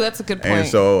peace. Oh, that's a good point. And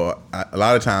so a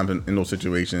lot of times in those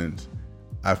situations,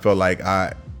 I felt like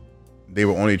they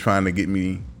were only trying to get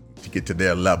me to get to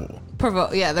their level. They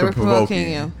were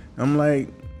provoking you. I'm like,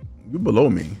 you're below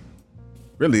me.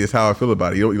 Really, it's how I feel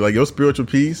about it. Like, your spiritual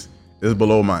peace is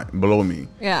below me.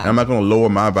 Yeah. And I'm not going to lower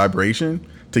my vibration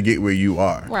to get where you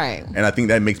are. Right. And I think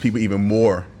that makes people even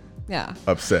more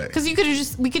upset. Because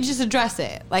we could just address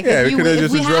it. Like,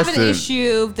 if we have an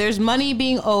issue, if there's money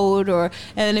being owed,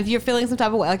 and if you're feeling some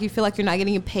type of way, like you feel like you're not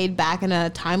getting it paid back in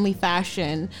a timely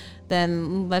fashion,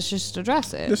 then let's just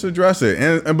address it. Just address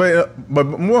it.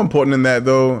 But more important than that,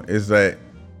 though, is that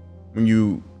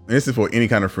this is for any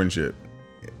kind of friendship,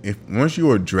 if once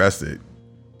you address it,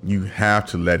 you have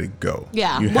to let it go.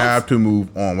 Yeah. You have to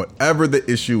move on. Whatever the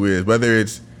issue is, whether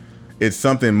it's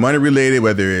something money related,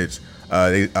 whether it's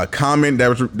a comment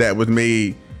that was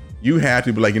made, you have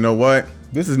to be like, you know what?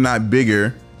 This is not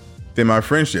bigger than my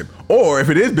friendship. Or if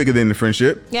it is bigger than the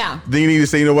friendship, then you need to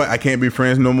say, you know what? I can't be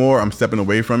friends no more. I'm stepping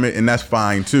away from it, and that's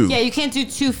fine too. Yeah, you can't do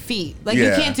 2 feet. Like you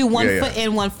can't do one foot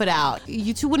in, 1 foot out.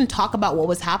 You two wouldn't talk about what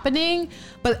was happening,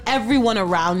 but everyone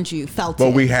around you felt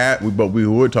it. But we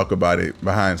would talk about it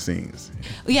behind scenes.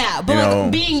 Yeah, but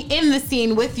like being in the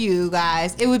scene with you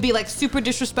guys, it would be like super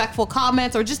disrespectful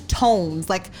comments or just tones,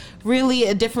 like really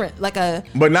a different, like a.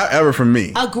 But not ever from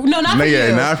me. No, not for you.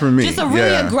 Yeah, not for me. Just a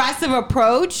really aggressive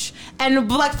approach, and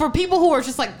like for people who are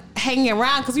just like hanging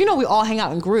around, because we all hang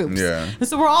out in groups. Yeah. And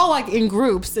so we're all like in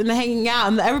groups and hanging out,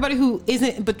 and everybody who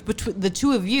isn't, but between the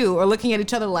two of you are looking at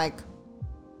each other like,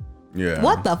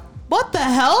 what the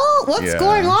hell? What's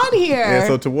going on here? Yeah.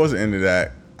 So towards the end of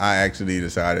that, I actually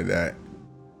decided that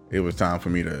it was time for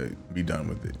me to be done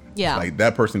with it. Yeah. Like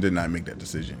that person did not make that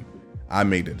decision. I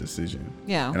made that decision.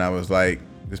 Yeah. And I was like,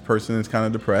 this person is kind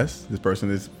of depressed. This person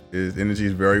his energy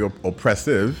is very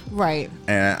oppressive. Right.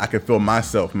 And I could feel my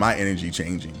energy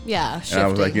changing. Yeah. Shifting. And I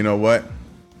was like, you know what?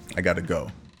 I got to go.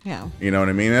 Yeah. You know what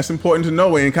I mean? And that's important to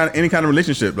know in any kind of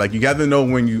relationship. Like you got to know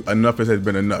when enough has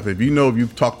been enough. If you know if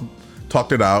you've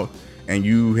talked it out and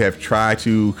you have tried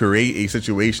to create a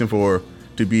situation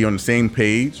to be on the same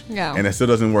page, and it still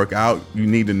doesn't work out, you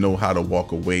need to know how to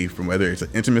walk away from whether it's an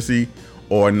intimacy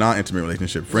or a non-intimate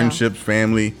relationship, friendships,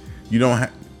 family. You don't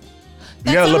have.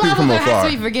 You gotta look from afar. There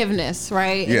has to be forgiveness,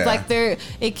 right? Yeah. It's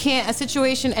like a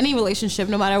situation, any relationship,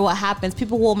 no matter what happens,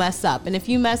 people will mess up. And if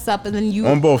you mess up and then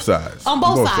on both sides.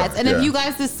 And if you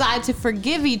guys decide to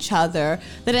forgive each other,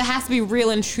 then it has to be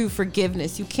real and true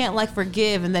forgiveness. You can't like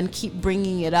forgive and then keep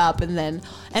bringing it up and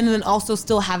then also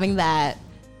still having that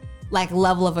like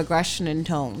level of aggression and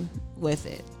tone with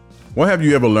it. What have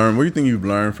you ever learned? What do you think you've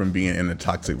learned from being in a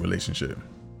toxic relationship?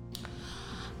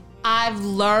 I've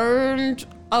learned.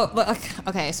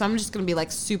 Okay, so I'm just gonna be like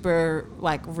super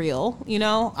like real,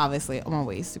 Obviously, I'm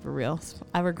always super real.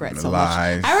 I regret so much.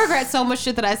 I regret so much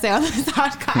shit that I say on this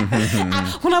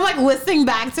podcast. When I'm like listening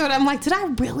back to it, I'm like, did I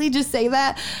really just say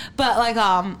that? But like,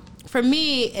 for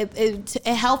me, it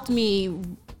helped me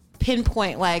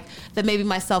pinpoint like that maybe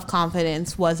my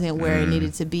self-confidence wasn't where it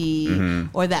needed to be,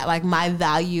 or that like my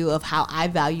value of how I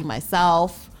value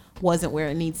myself wasn't where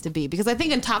it needs to be. Because I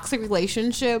think in toxic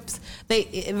relationships,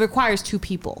 it requires 2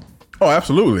 people. Oh,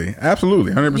 absolutely.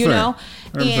 100%. 100%.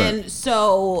 And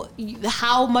so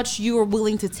how much you are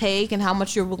willing to take and how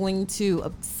much you're willing to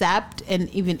accept and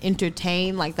even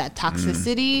entertain like that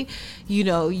toxicity,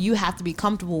 you have to be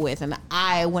comfortable with. And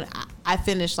when I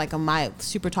finished like my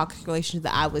super toxic relationship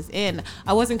that I was in,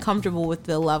 I wasn't comfortable with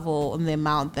the level and the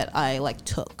amount that I like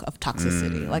took of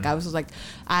toxicity. Like I was just like,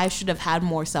 I should have had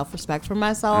more self-respect for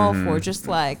myself, or just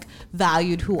like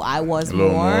valued who I was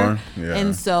more. Yeah.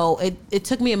 And so it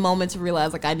took me a moment to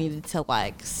realize like I needed to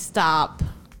like stop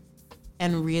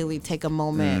and really take a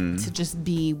moment to just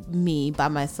be me by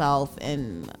myself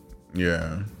and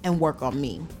work on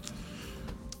me.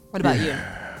 What about you?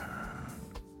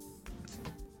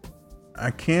 I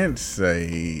can't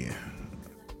say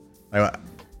like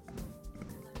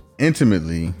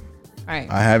intimately. Right.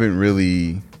 I haven't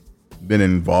really been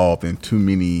involved in too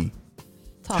many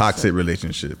toxic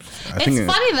relationships. It's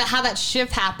funny how that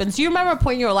shift happens. Do you remember a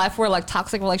point in your life where like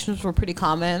toxic relationships were pretty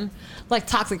common? Like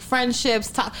toxic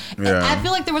friendships. I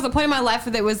feel like there was a point in my life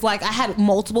where there was like I had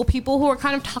multiple people who were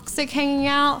kind of toxic hanging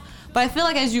out. But I feel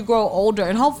like as you grow older,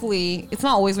 and hopefully, it's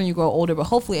not always when you grow older, but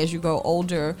hopefully as you grow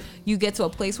older, you get to a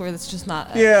place where it's just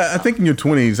not. I think in your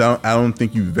 20s, I don't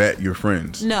think you vet your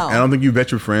friends. No. I don't think you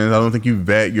vet your friends. I don't think you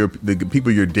vet the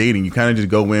people you're dating. You kind of just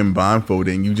go in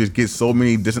blindfolded, and you just get so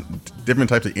many different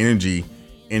types of energy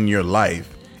in your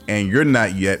life. And you're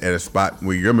not yet at a spot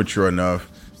where you're mature enough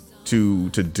to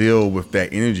deal with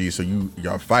that energy. So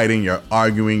you're fighting, you're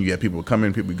arguing, you have people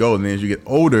coming, people go. And then as you get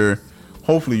older,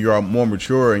 hopefully you're more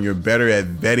mature and you're better at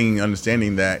vetting,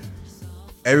 understanding that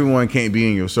everyone can't be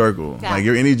in your circle. Yeah. Like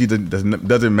your energy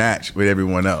doesn't match with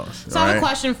everyone else. So I have a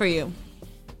question for you.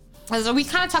 So we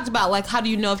kind of talked about like how do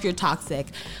you know if you're toxic,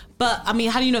 but I mean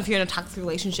how do you know if you're in a toxic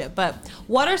relationship? But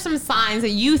what are some signs that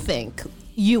you think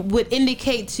you would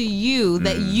indicate to you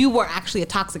that you were actually a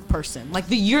toxic person? Like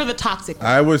you're the toxic one.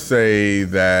 I would say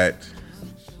that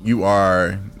you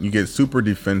get super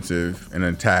defensive and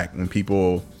attack when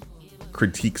people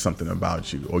critique something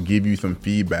about you or give you some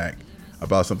feedback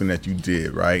about something that you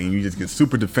did, right? And you just get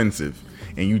super defensive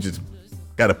and you just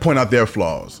got to point out their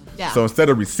flaws. Yeah. So instead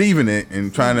of receiving it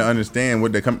and trying to understand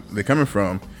what they're coming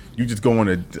from, you just go on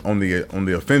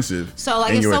the offensive. So like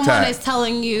and if you someone attack. is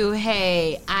telling you,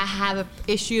 hey, I have an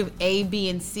issue of A, B,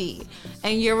 and C,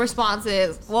 and your response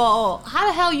is, well, how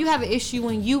the hell you have an issue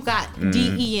when you got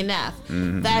D, E, and F?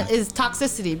 That is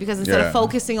toxicity, because instead of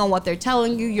focusing on what they're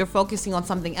telling you, you're focusing on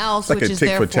something else, it's like which a is tick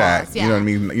their for tat. flaws. You know what I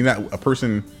mean? You're not a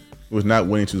person who is not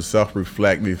willing to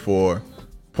self-reflect before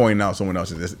pointing out someone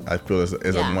else's. I feel is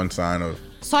a one sign of.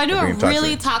 So I knew a being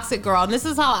really toxic girl, and this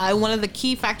is how one of the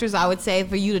key factors I would say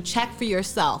for you to check for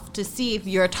yourself to see if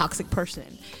you're a toxic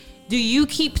person. Do you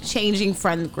keep changing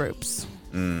friend groups?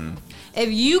 If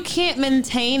you can't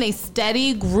maintain a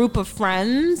steady group of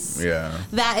friends,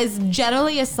 that is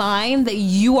generally a sign that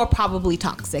you are probably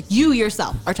toxic. You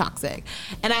yourself are toxic.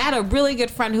 And I had a really good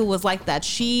friend who was like that.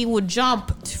 She would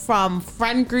jump from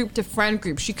friend group to friend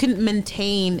group. She couldn't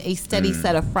maintain a steady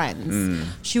set of friends.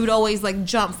 She would always like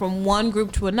jump from one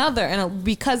group to another, and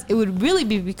it would really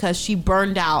be because she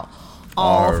burned out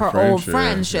all of her old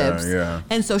friendships.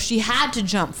 And so she had to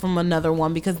jump from another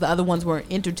one because the other ones weren't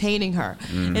entertaining her.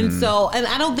 And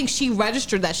I don't think she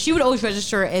registered that. She would always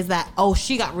register as that, oh,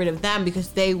 she got rid of them because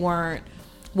they weren't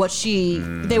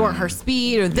they weren't her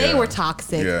speed, or they were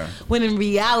toxic. When in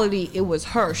reality, it was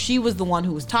her. She was the one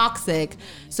who was toxic.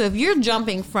 So if you're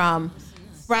jumping from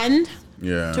friend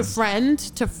to friend,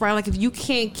 like if you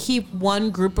can't keep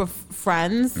one group of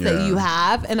friends that you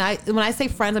have, and when I say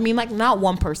friends, I mean like not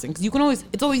one person, because you can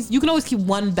always keep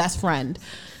one best friend.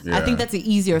 I think that's an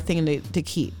easier thing to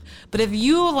keep. But if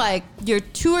you like your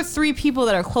 2 or 3 people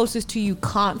that are closest to you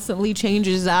constantly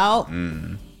changes out,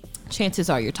 chances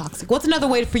are you're toxic. What's another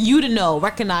way for you to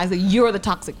recognize that you're the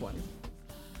toxic one?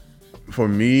 For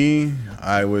me,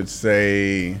 I would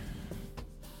say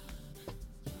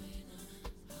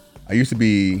I used to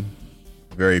be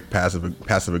very passive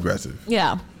aggressive.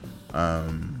 Yeah.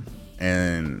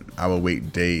 And I would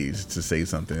wait days to say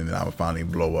something, and then I would finally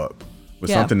blow up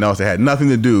with something else that had nothing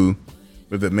to do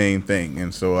with the main thing.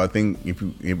 And so I think if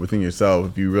you within yourself,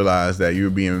 if you realize that you're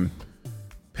being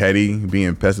petty,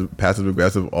 being passive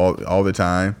aggressive all the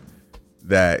time,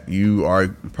 that you are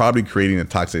probably creating a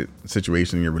toxic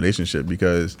situation in your relationship,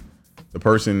 because the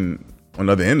person on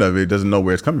the other end of it doesn't know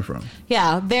where it's coming from.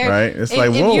 Yeah, right. It's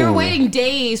if you're waiting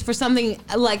days for something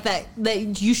like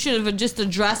that you should have just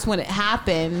addressed when it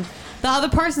happened, the other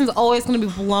person's always going to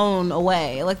be blown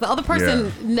away. Like the other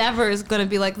person never is going to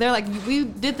be like, they're like, we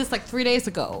did this like 3 days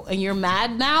ago, and you're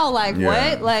mad now. Like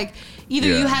what? Like either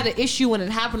you had an issue when it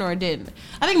happened or it didn't.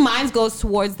 I think mine goes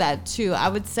towards that too. I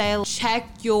would say check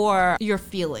your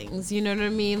feelings. You know what I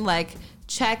mean? Like,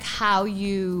 check how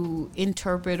you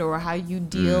interpret or how you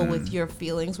deal with your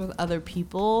feelings with other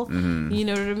people. You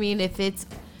know what I mean?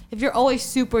 If you're always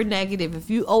super negative, if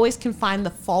you always can find the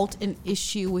fault and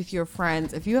issue with your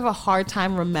friends, if you have a hard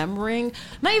time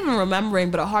not even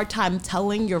remembering, but a hard time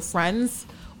telling your friends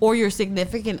or your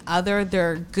significant other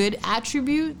their good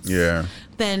attributes,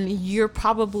 then you're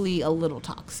probably a little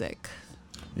toxic.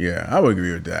 Yeah, I would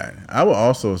agree with that. I would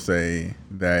also say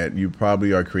that you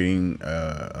probably are creating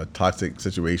a toxic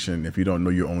situation if you don't know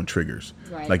your own triggers.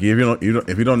 Right. Like if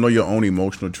you don't know your own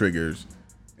emotional triggers,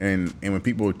 and when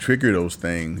people trigger those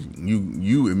things,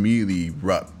 you immediately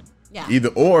erupt. Yeah. Either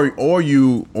or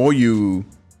you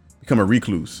become a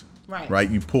recluse. Right.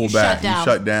 You pull back. You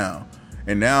shut down,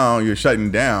 and now you're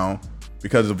shutting down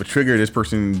because of a trigger this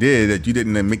person did that you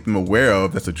didn't make them aware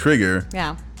of. That's a trigger.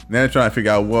 Yeah. Now they're trying to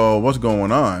figure out, well, what's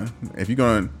going on? If you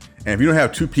don't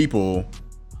have 2 people,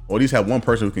 or at least have one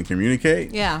person who can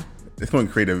communicate, it's going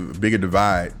to create a bigger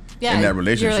divide in that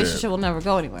relationship. Your relationship will never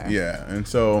go anywhere. Yeah, and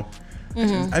so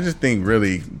I just think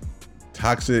really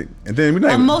toxic, and then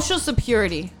emotional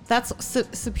superiority. That's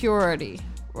superiority,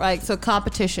 right? So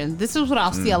competition. This is what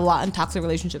I'll see a lot in toxic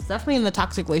relationships. Definitely in the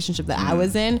toxic relationship that I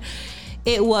was in,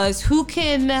 it was who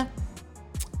can.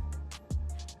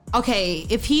 Okay,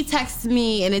 if he texts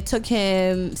me and it took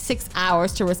him 6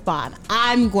 hours to respond,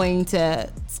 I'm going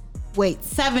to wait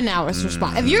 7 hours to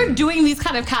respond. If you're doing these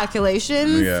kind of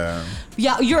calculations,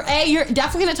 you're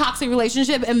definitely in a toxic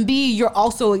relationship, and B, you're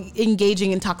also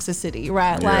engaging in toxicity,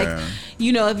 right? Like,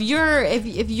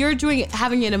 if you're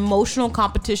having an emotional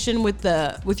competition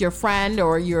with your friend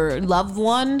or your loved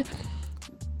one,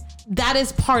 that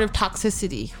is part of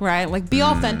toxicity, right? Like, be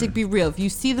authentic, be real. If you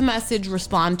see the message,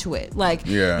 respond to it. Like,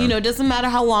 it doesn't matter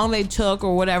how long they took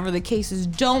or whatever the case is.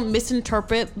 Don't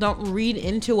misinterpret. Don't read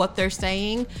into what they're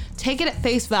saying. Take it at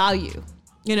face value.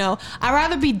 I'd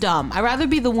rather be dumb. I'd rather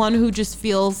be the one who just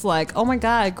feels like, oh my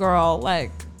God, girl,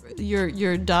 like,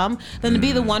 you're dumb, than to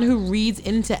be the one who reads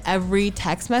into every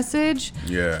text message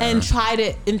and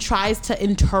tries to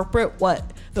interpret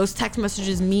what those text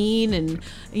messages mean? And,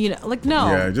 like, no.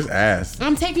 Yeah, just ask.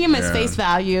 I'm taking them as face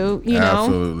value, you know?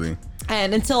 Absolutely.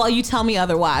 And until you tell me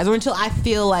otherwise, or until I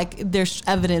feel like there's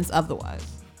evidence otherwise.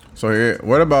 So here,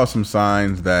 what about some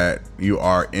signs that you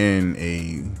are in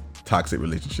a toxic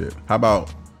relationship? How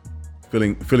about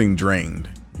feeling drained?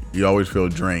 You always feel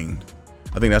drained.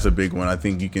 I think that's a big one. I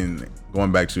think you can,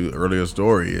 going back to the earlier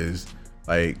story, is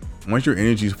like once your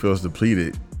energy feels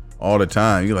depleted all the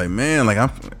time, you're like, man, like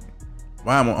I've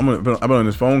been on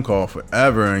this phone call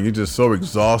forever, and you're just so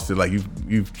exhausted. Like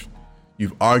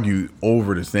you've argued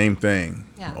over the same thing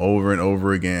over and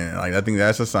over again. Like I think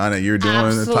that's a sign that you're doing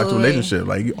a toxic relationship.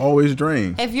 Like you always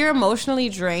drain. If you're emotionally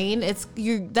drained,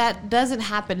 that doesn't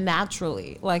happen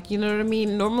naturally. Like, you know what I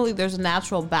mean? Normally there's a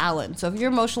natural balance. So if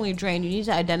you're emotionally drained, you need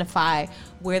to identify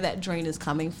where that drain is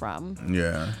coming from.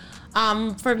 Yeah.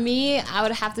 For me, I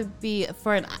would have to be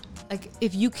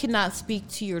if you cannot speak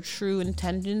to your true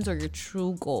intentions or your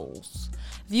true goals.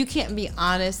 If you can't be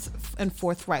honest and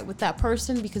forthright with that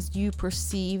person because you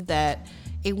perceive that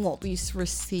it won't be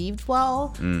received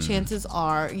well, chances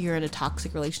are you're in a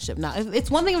toxic relationship. Now, if it's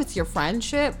one thing if it's your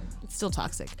friendship, it's still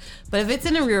toxic. But if it's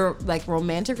in a real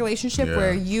romantic relationship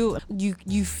where you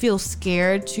feel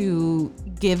scared to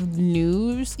give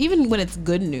news, even when it's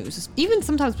good news, even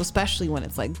sometimes especially when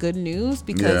it's like good news,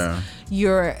 because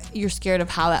you're scared of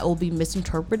how that will be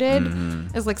misinterpreted.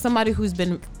 It's like somebody who's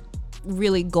been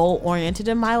really goal oriented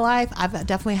in my life. I've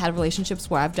definitely had relationships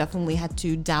where I've definitely had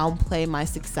to downplay my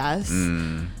success,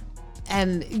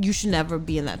 and you should never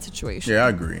be in that situation. Yeah, I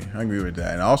agree with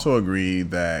that. And I also agree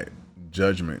that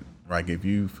judgment, like if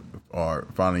you are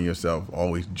finding yourself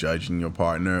always judging your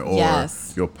partner, or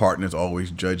your partner's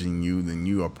always judging you, then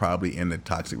you are probably in a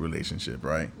toxic relationship,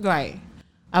 right? Right.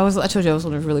 I told you I was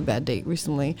on a really bad date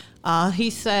recently. He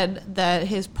said that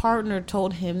his partner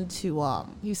told him to,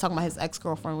 he was talking about his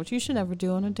ex-girlfriend, which you should never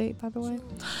do on a date, by the way.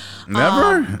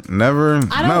 Never?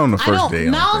 Not on the first date.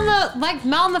 Not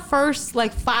on the first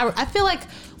 5. I feel like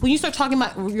when you start talking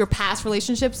about your past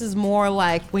relationships is more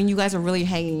like when you guys are really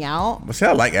hanging out. But see,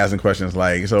 I like asking questions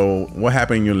like, so what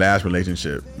happened in your last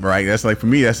relationship, right? That's like, for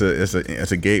me, that's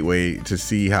a gateway to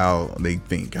see how they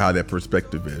think, how their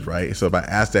perspective is, right? So if I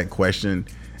ask that question,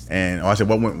 and I said,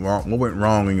 what went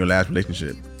wrong in your last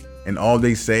relationship? And all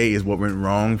they say is what went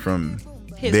wrong from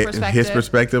his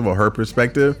perspective or her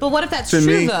perspective. But what if that's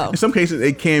true, though? In some cases,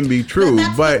 it can be true.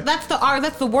 That's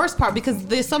the worst part, because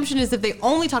the assumption is if they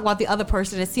only talk about the other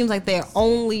person, it seems like the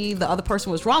other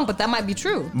person was wrong, but that might be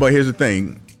true. But here's the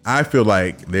thing. I feel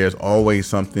like there's always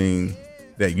something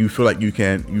that you feel like you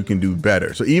can do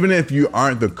better. So even if you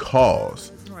aren't the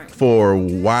cause for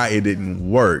why it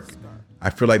didn't work, I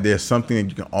feel like there's something that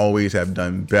you can always have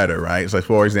done better, right? So,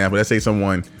 for example, let's say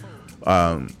someone,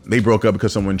 they broke up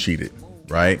because someone cheated,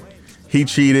 right? He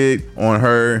cheated on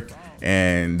her,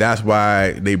 and that's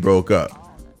why they broke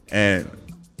up. And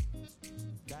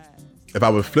if I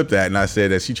would flip that and I said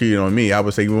that she cheated on me, I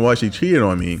would say, well, she cheated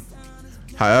on me.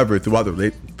 However, throughout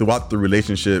the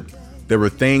relationship, there were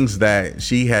things that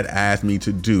she had asked me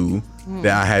to do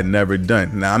that I had never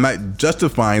done. Now, I'm not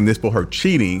justifying this for her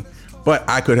cheating, but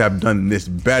I could have done this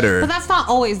better. But that's not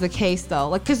always the case, though.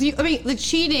 Like, because the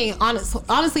cheating,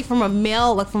 honestly, from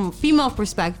a female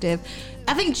perspective,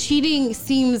 I think cheating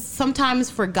seems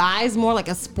sometimes for guys more like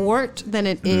a sport than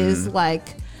it is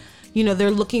like,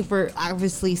 they're looking for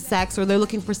obviously sex, or they're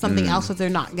looking for something else that they're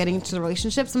not getting to the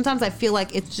relationship. Sometimes I feel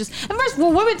like it's just, and first,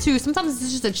 women too, sometimes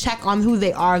it's just a check on who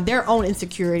they are, their own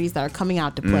insecurities that are coming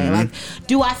out to play. Like,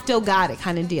 do I still got it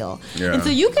kind of deal? Yeah. And so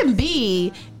you can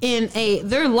be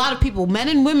there are a lot of people, men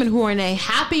and women, who are in a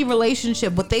happy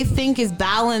relationship, what they think is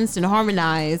balanced and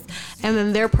harmonized, and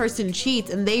then their person cheats,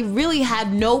 and they really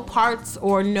had no parts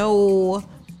or no...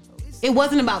 It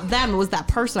wasn't about them, it was that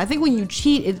person. I think when you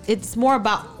cheat, it's more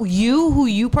about you, who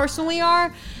you personally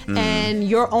are, and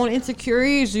your own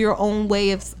insecurities, your own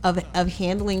way of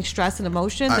handling stress and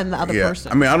emotions than the other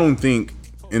person. I mean, I don't think,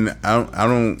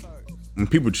 when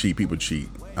people cheat.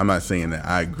 I'm not saying that.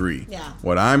 I agree. Yeah.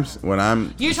 What I'm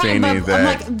saying is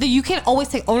that you can't always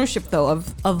take ownership though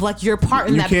of like your part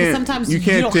in that, because sometimes you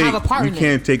don't have a part in it. You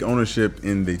can't take ownership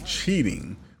in the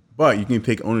cheating, but you can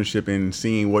take ownership in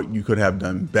seeing what you could have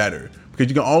done better, because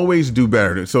you can always do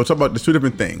better. So it's about the two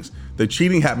different things. The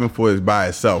cheating happened by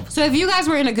itself. So if you guys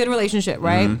were in a good relationship,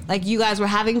 right? Like you guys were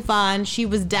having fun, she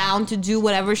was down to do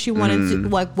whatever she wanted to,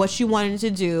 like what she wanted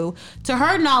to do. To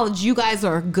her knowledge, you guys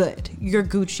are good. You're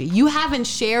Gucci. You haven't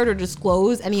shared or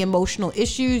disclosed any emotional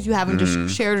issues. You haven't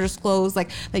just shared or disclosed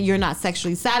like that you're not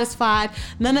sexually satisfied.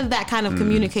 None of that kind of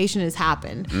communication has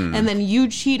happened. And then you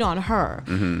cheat on her.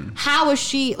 How is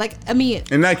she, like, I mean,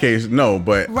 in that case, no,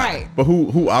 but right. But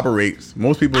who operates is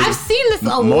most people. I've seen this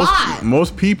a lot.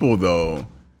 Most people though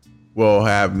will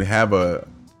have a,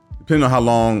 depending on how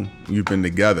long you've been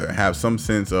together, have some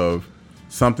sense of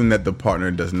something that the partner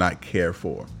does not care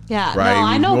for. Yeah, right? no,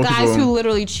 I know Most guys people, who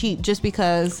literally cheat just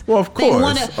because. Well, of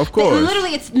course, of course.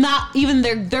 Literally, it's not even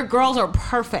their girls are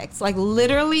perfect. Like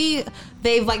literally,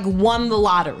 they've like won the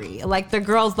lottery. Like their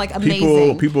girls like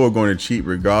amazing. People are going to cheat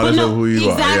regardless of who you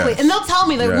are. Exactly, Yes. and they'll tell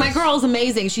me like Yes. my girl is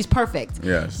amazing. She's perfect.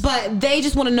 Yes. But they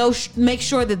just want to know, make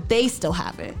sure that they still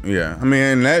have it. Yeah, I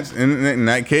mean, that's in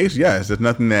that case, yes. There's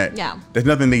nothing that. Yeah. There's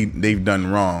nothing they've done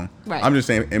wrong. Right. I'm just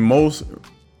saying, in most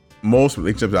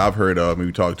relationships that I've heard of,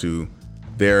 maybe talked to,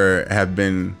 there have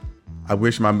been. I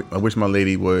wish my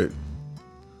lady would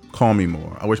call me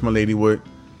more. I wish my lady would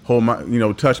hold my,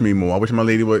 touch me more. I wish my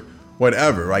lady would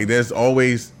whatever. Like there's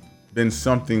always been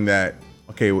something that,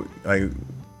 okay, like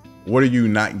what are you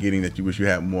not getting that you wish you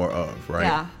had more of, right?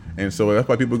 Yeah. And so that's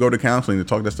why people go to counseling to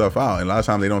talk that stuff out. And a lot of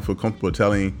times they don't feel comfortable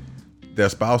telling their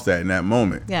spouse that in that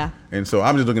moment. Yeah. And so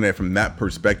I'm just looking at it from that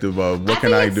perspective of what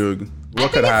can I do?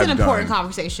 What could I have done? I think it's an important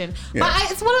conversation. Yeah.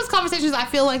 But it's one of those conversations I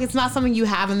feel like it's not something you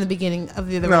have in the beginning of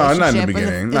the No, relationship. not in the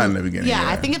beginning. Not in the beginning. Yeah,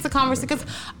 I think it's a conversation because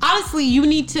honestly, you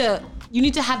need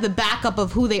to have the backup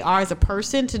of who they are as a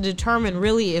person to determine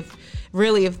really if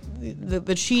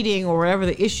the cheating or whatever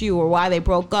the issue or why they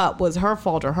broke up was her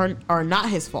fault or not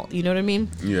his fault. You know what I mean?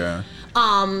 Yeah.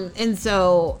 And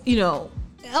so,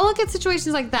 I look at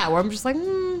situations like that where I'm just like,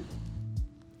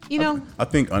 I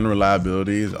think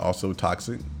unreliability is also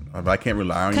toxic. If I can't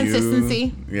rely on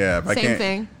consistency. you, yeah. If I Same can't,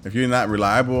 thing. If you're not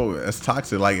reliable, it's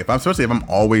toxic. Like especially if I'm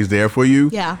always there for you.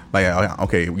 Yeah. Like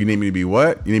okay, you need me to be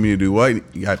what? You need me to do what?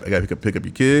 I got to pick up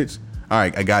your kids. All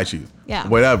right, I got you. Yeah.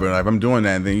 Whatever. Like if I'm doing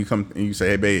that, and then you come and you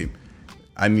say, hey babe,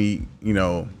 I need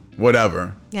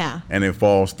whatever. Yeah. And it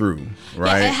falls through,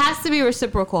 right? Yeah, it has to be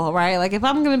reciprocal, right? Like if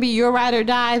I'm gonna be your ride or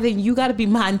die, then you got to be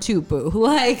mine too, boo.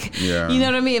 Like, yeah. You know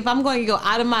what I mean? If I'm going to go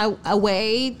out of my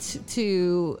way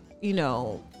to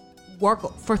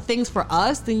work for things for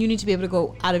us, then you need to be able to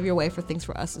go out of your way for things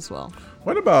for us as well.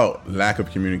 What about lack of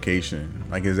communication?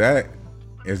 Like, is that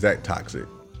toxic?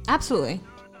 Absolutely.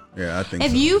 Yeah, I think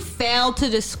if so. you fail to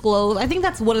disclose, I think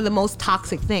that's one of the most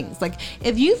toxic things. Like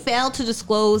if you fail to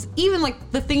disclose even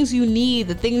like the things you need,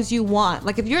 the things you want,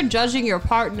 like if you're judging your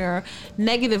partner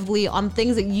negatively on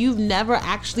things that you've never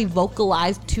actually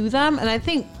vocalized to them, and I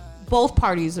think both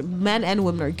parties, men and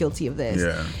women, are guilty of this.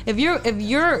 Yeah. If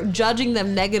you're judging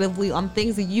them negatively on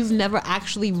things that you've never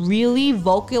actually really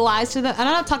vocalized to them, and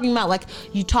I'm not talking about like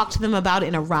you talked to them about it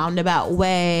in a roundabout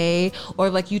way, or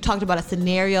like you talked about a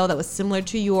scenario that was similar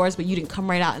to yours, but you didn't come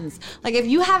right out and like if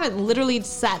you haven't literally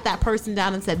sat that person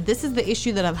down and said, this is the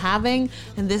issue that I'm having,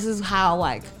 and this is how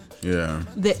like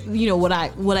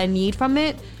what I need from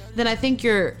it, then I think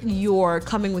you're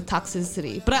coming with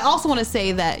toxicity. But I also want to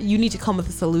say that you need to come with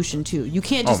a solution too. You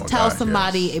can't just tell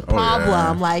somebody a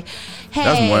problem like, hey.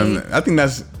 That's one. I think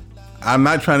I'm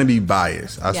not trying to be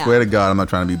biased. I swear to God, I'm not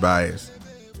trying to be biased.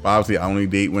 But obviously, I only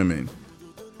date women.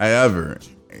 However,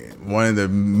 one of the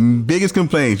biggest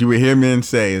complaints you will hear men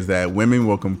say is that women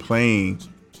will complain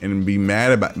and be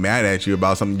mad at you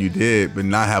about something you did, but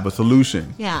not have a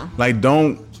solution. Yeah. Like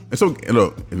it's okay.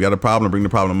 Look, if you got a problem, bring the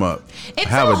problem up. It's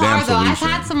have so a damn hard though. solution.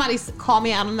 I've had somebody call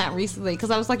me out on that recently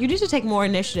because I was like, you need to take more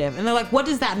initiative. And they're like, what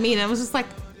does that mean? And I was just like,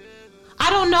 I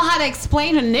don't know how to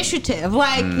explain initiative.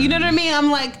 Like, you know what I mean? I'm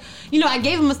like, I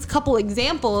gave him a couple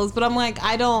examples, but I'm like,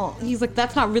 he's like,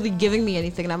 that's not really giving me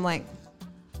anything. And I'm like,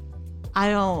 I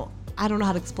don't know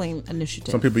how to explain initiative.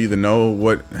 Some people either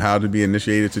know how to be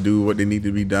initiated to do what they need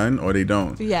to be done, or they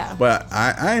don't. Yeah. But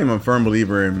I am a firm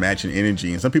believer in matching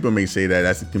energy, and some people may say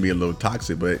that can be a little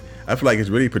toxic, but I feel like it's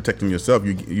really protecting yourself.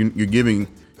 You're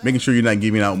making sure you're not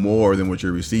giving out more than what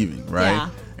you're receiving, right? Yeah.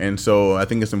 And so I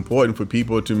think it's important for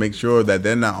people to make sure that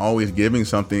they're not always giving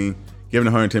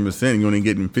 110%, and you're only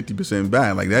getting 50%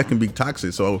 back. Like that can be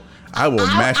toxic. So I will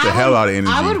match the hell out of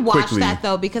energy. I would watch quickly. that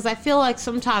though, because I feel like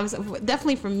sometimes,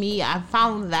 definitely for me, I've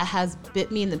found that has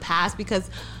bit me in the past because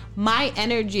my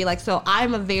energy, like, so I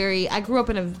grew up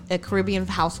in a Caribbean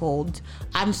household.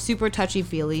 I'm super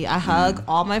touchy-feely. I hug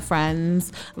all my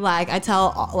friends. Like I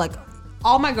tell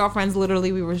all my girlfriends,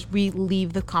 literally, we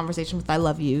leave the conversation with "I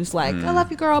love yous," like "I love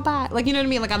you, girl, bye." Like, you know what I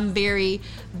mean? Like, I'm very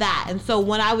that. And so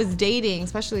when I was dating,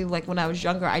 especially like when I was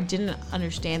younger, I didn't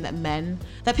understand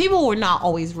that people were not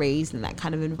always raised in that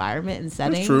kind of environment and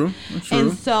setting. That's true.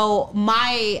 And so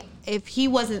if he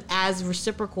wasn't as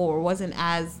reciprocal or wasn't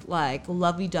as like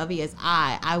lovey-dovey as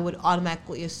I would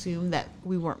automatically assume that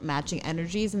we weren't matching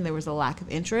energies and there was a lack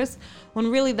of interest. When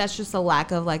really that's just a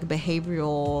lack of like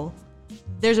behavioral.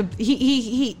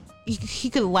 he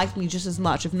could like me just as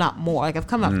much, if not more. Like I've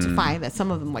come up to find that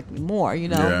some of them like me more,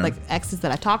 like exes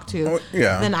that I talked to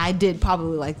than I did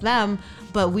probably like them.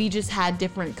 But we just had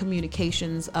different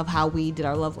communications of how we did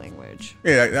our love language.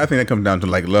 Yeah, I think that comes down to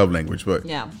like love language, but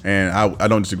and I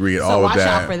don't disagree at all with that. So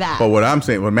watch out for that. But what I'm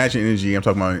saying, with matching energy, I'm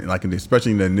talking about like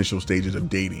especially in the initial stages of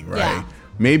dating, right? Yeah.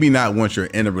 Maybe not once you're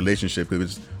in a relationship,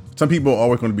 because some people are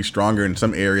always going to be stronger in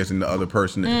some areas than the other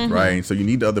person is, right? So you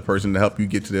need the other person to help you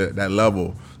get to that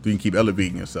level so you can keep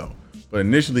elevating yourself. But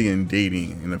initially in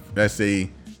dating, and let's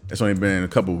say it's only been a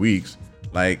couple of weeks,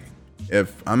 like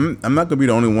if I'm not going to be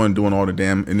the only one doing all the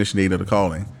damn initiating of the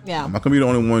calling. Yeah. I'm not going to be the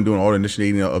only one doing all the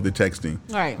initiating of the texting.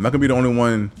 Right. I'm not going to be the only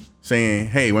one saying,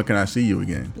 "Hey, when can I see you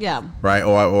again?" Yeah. Right.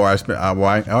 Or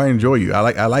I enjoy you. I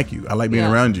like you. I like being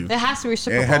around you. It has to be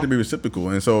reciprocal. It had to be reciprocal.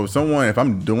 And so if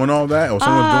I'm doing all that, or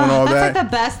someone's doing all that, that's like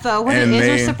the best though. When it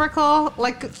is reciprocal,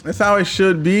 like that's how it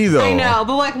should be though. I know,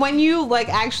 but like when you like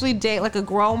actually date like a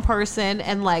grown person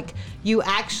and like you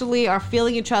actually are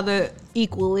feeling each other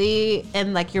equally,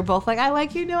 and like you're both like, I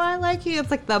like you, no, I like you.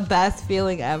 It's like the best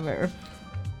feeling ever.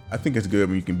 I think it's good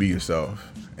when you can be yourself.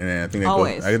 And I think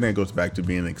it goes back to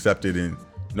being accepted and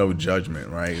no judgment,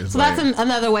 right? So that's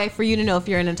another way for you to know if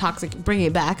you're in a toxic, bring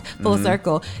it back full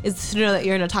circle, is to know that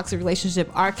you're in a toxic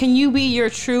relationship. Can you be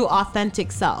your true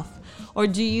authentic self? Or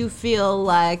do you feel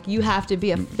like you have to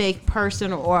be a fake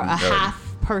person or a half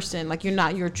person, like you're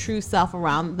not your true self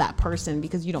around that person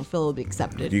because you don't feel it'll be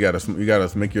accepted? You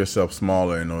gotta make yourself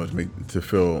smaller in order to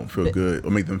feel good,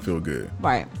 or make them feel good.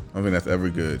 Right. I don't think that's ever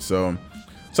good. So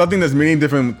I think there's many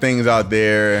different things out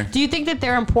there. Do you think that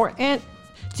they're important?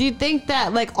 Do you think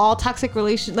that like all toxic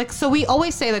relations, like, so we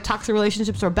always say that toxic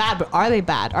relationships are bad, but are they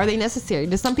bad? Are they necessary?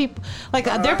 Do some people, like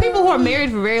there are people who are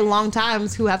married for very long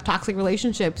times who have toxic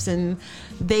relationships, and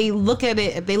they look at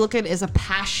it as a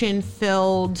passion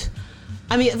filled.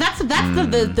 I mean, that's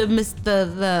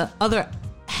the other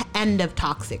end of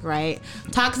toxic, right?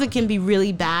 Toxic can be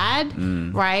really bad,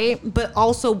 right? But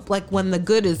also like when the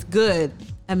good is good.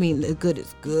 I mean, the good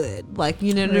is good. Like,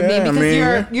 you know what I mean?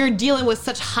 Because you're dealing with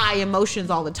such high emotions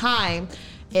all the time.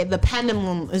 The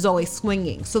pendulum is always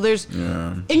swinging. So there's,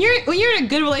 and when you're in a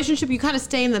good relationship, you kind of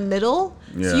stay in the middle.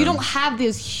 Yeah. So you don't have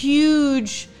these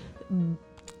huge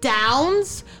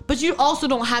downs, but you also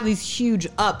don't have these huge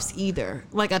ups either.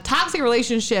 Like a toxic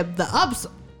relationship, the ups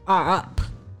are up.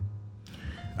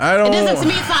 To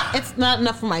me, it's not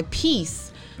enough for my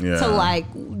peace to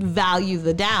like value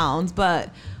the downs, but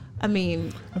I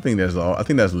mean, I think there's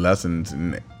lessons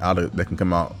that can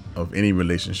come out of any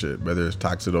relationship, whether it's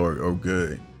toxic or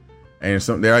good. And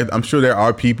I'm sure there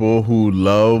are people who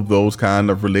love those kind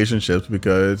of relationships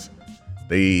because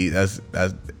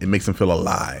it makes them feel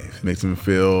alive. It makes them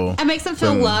feel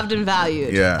loved and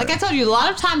valued. Yeah. Like I told you, a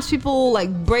lot of times people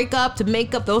like break up to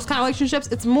make up those kind of relationships.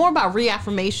 It's more about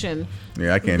reaffirmation.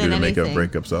 Yeah, I can't do the make-up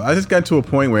breakup. So I just got to a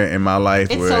point where in my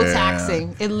life it's so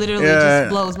taxing. It literally just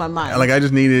blows my mind. Like I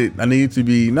needed to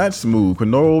be not smooth, because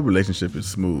no relationship is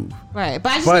smooth. Right,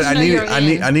 but I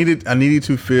needed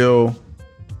to feel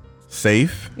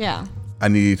safe. Yeah. I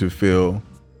needed to feel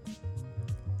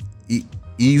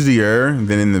easier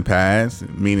than in the past,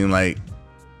 meaning like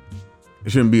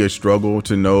it shouldn't be a struggle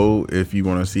to know if you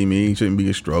want to see me. It shouldn't be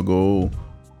a struggle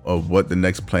of what the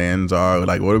next plans are.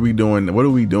 Like, what are we doing?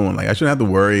 Like, I shouldn't have to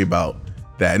worry about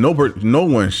that. No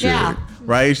one should,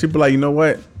 right? You should be like, you know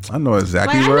what? I know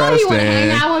exactly where I stand. You would hang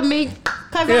out with me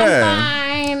because I'm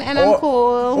fine and I'm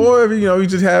cool. Or if you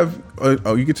just have,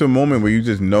 you get to a moment where you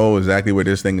just know exactly where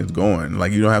this thing is going.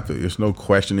 Like, you don't have to. There's no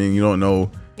questioning. You don't know.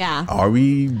 Yeah. Are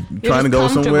we trying to go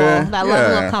somewhere? That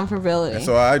level of comfortability. And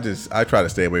so I try to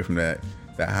stay away from that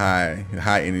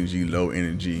high energy, low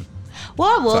energy.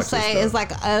 What I will say is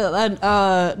like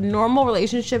a normal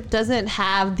relationship doesn't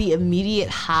have the immediate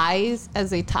highs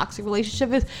as a toxic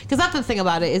relationship is, because that's the thing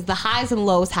about it, is the highs and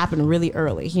lows happen really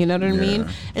early. You know what I mean?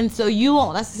 And so you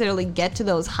won't necessarily get to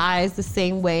those highs the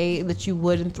same way that you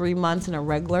would in 3 months in a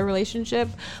regular relationship.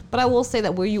 But I will say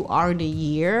that where you are in a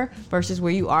year versus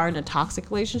where you are in a toxic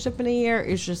relationship in a year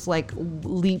is just like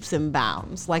leaps and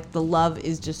bounds. Like the love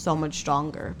is just so much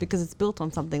stronger because it's built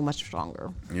on something much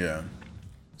stronger. Yeah.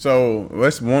 So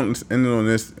let's end on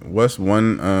this. What's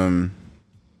one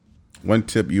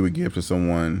tip you would give to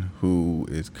someone who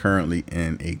is currently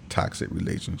in a toxic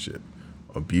relationship,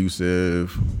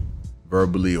 abusive,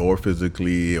 verbally or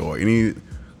physically, or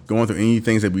going through any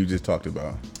things that we just talked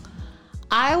about?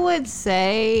 I would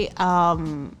say, are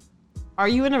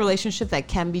you in a relationship that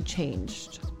can be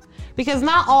changed? Because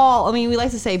not all, I mean, we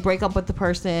like to say break up with the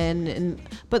person,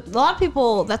 but a lot of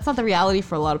people, that's not the reality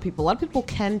for a lot of people. A lot of people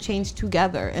can change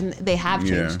together, and they have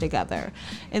changed together.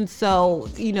 And so,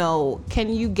 you know,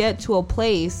 can you get to a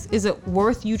place, is it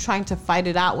worth you trying to fight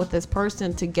it out with this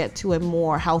person to get to a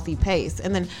more healthy pace?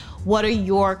 And then what are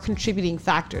your contributing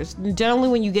factors? Generally,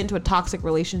 when you get into a toxic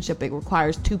relationship, it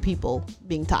requires two people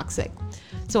being toxic.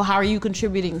 So how are you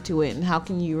contributing to it, and how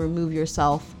can you remove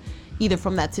yourself either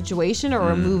from that situation or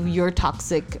remove your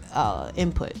toxic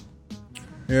input?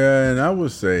 Yeah, and I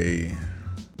would say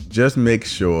just make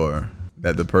sure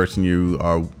that the person you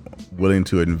are willing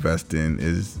to invest in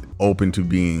is open to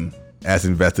being as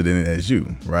invested in it as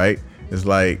you, right? It's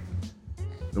like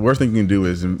the worst thing you can do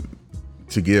is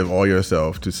to give all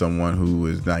yourself to someone who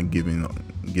is not giving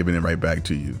it right back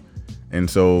to you. And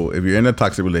so if you're in a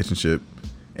toxic relationship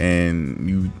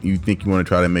and you think you want to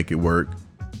try to make it work,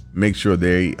 make sure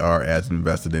they are as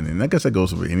invested in it. And I guess that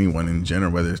goes for anyone in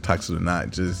general, whether it's toxic or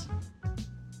not. Just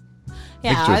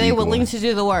are they willing to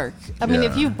do the work? I mean,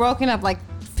 if you've broken up like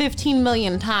 15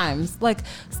 million times, like,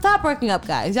 stop breaking up,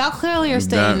 guys. Y'all clearly are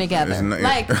staying together.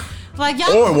 Like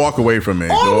y'all, or walk away from it,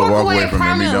 or walk away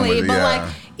permanently. But like,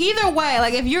 either way,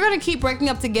 like, if you're gonna keep breaking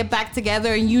up to get back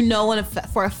together, and you know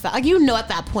for a fact, like, you know at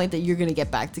that point that you're gonna get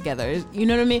back together, you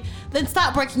know what I mean? Then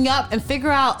stop breaking up and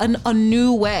figure out a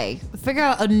new way. Figure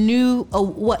out a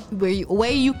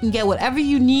way you can get whatever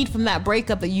you need from that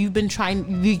breakup that you've been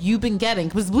getting.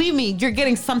 Because believe me, you're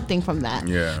getting something from that.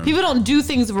 Yeah. People don't do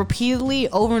things repeatedly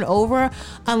over and over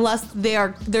unless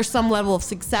there's some level of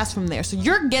success from there. So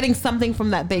you're getting something from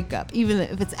that breakup, even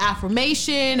if it's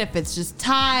affirmation, if it's just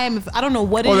time, if I don't know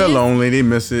what it is. They're lonely. They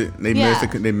miss it. They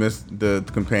miss the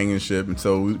companionship, and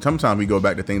so sometimes we go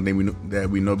back to things that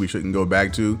we know we shouldn't go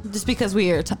back to, just because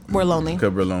we're lonely.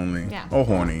 Because we're lonely. Yeah. Or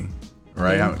horny.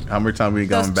 Right? How many times we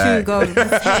gone Those back? two go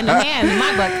hand in hand in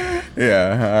my book.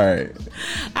 Yeah.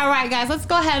 All right, guys. Let's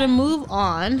go ahead and move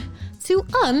on to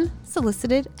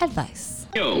unsolicited advice.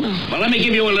 Well, let me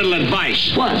give you a little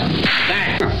advice. What?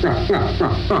 That.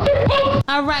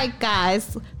 All right,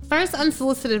 guys. First,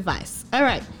 unsolicited advice. All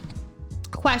right.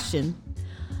 Question.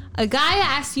 A guy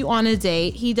asks you on a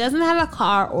date. He doesn't have a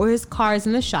car, or his car is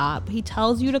in the shop. He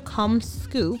tells you to come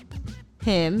scoop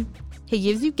him. He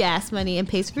gives you gas money and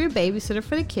pays for your babysitter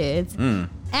for the kids,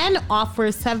 and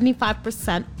offers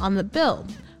 75% on the bill,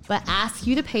 but asks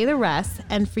you to pay the rest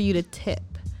and for you to tip.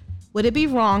 Would it be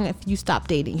wrong if you stopped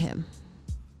dating him?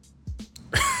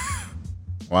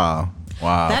 Wow.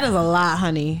 That is a lot,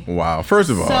 honey. Wow. First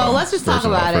of all. So let's just talk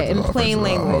about it in plain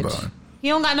language. Hold on. He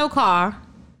don't got no car,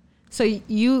 so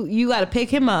you got to pick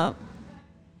him up.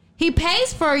 He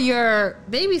pays for your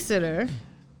babysitter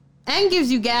and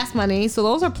gives you gas money, so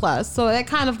those are plus. So that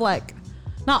kind of like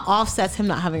not offsets him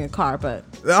not having a car, but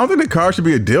I don't think the car should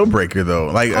be a deal breaker though.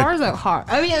 Like, cars are hard.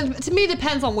 I mean, to me, it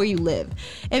depends on where you live.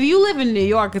 If you live in New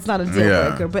York, it's not a deal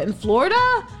breaker, but in Florida,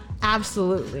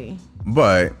 absolutely.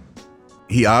 But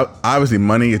obviously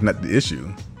money is not the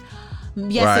issue.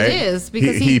 Yes, right? it is,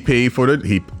 because he paid for the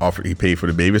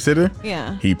babysitter.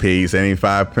 Yeah. He paid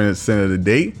 75% of the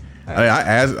date.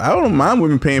 I don't mind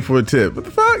women paying for a tip. What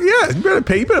the fuck? Yeah, you better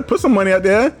pay. You better put some money out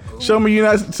there. Show me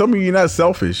you're not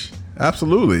selfish.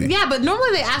 Absolutely. Yeah, but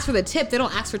normally they ask for the tip. They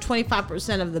don't ask for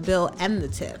 25% of the bill and the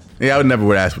tip. Yeah, I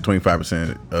would ask for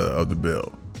 25% of the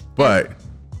bill. But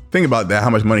think about that. How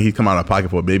much money he come out of pocket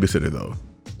for a babysitter though?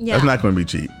 Yeah, that's not going to be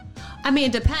cheap. I mean,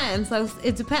 it depends.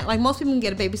 It depends. Like, most people can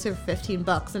get a babysitter for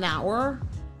 $15 an hour.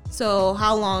 So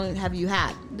how long have you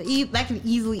had? That can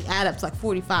easily add up to like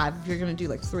 45 if you're gonna do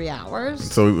like 3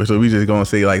 hours. So we just gonna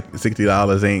say like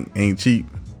 $60 ain't cheap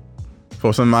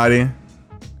for somebody.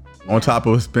 On top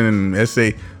of spending, let's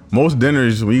say most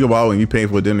dinners, when you go out and you pay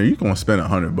for a dinner, you're gonna spend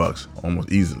 $100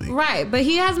 almost easily. Right, but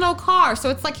he has no car, so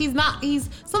it's like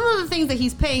some of the things that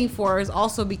he's paying for is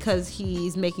also because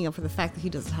he's making up for the fact that he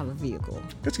doesn't have a vehicle.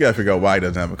 But you gotta figure out why he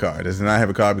doesn't have a car. Does he not have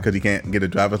a car because he can't get a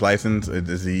driver's license?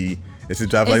 Is his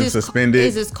driver's license suspended?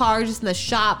 Is his car just in the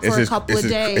shop for a couple of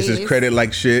days? Is his credit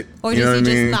like shit? Or does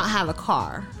he just not have a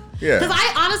car? Yeah. Because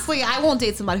I won't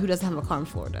date somebody who doesn't have a car in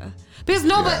Florida. Because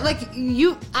nobody,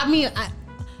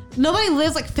 nobody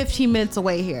lives like 15 minutes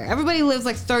away here. Everybody lives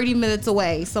like 30 minutes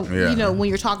away. So, when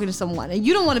you're talking to someone. And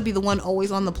you don't want to be the one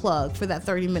always on the plug for that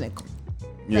 30-minute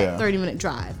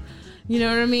drive. You know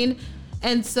what I mean?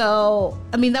 And so,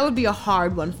 I mean, that would be a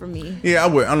hard one for me. Yeah, I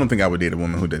would. I don't think I would date a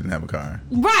woman who doesn't have a car.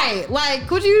 Right. Like,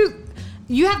 would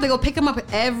you have to go pick them up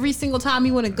every single time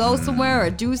you want to go somewhere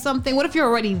or do something? What if you're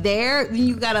already there? Then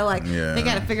you got to they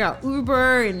got to figure out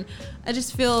Uber, and it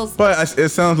just feels. But it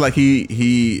sounds like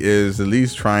he is at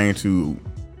least trying to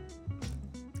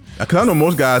Because I know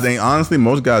most guys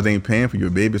ain't paying for your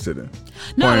babysitter.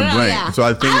 No, Point no, blank. yeah. So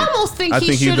I almost think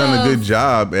he's done a good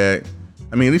job at.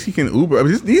 I mean, at least he can Uber. I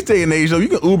mean, these day and age, though, you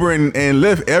can Uber and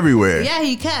Lyft everywhere. Yeah,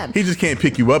 he can. He just can't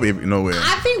pick you up nowhere.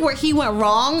 I think where he went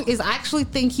wrong is I actually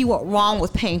think he went wrong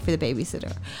with paying for the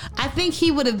babysitter. I think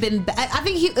he would have been.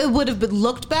 It would have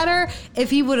looked better if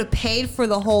he would have paid for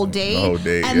the whole date,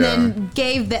 and then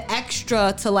gave the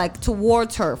extra to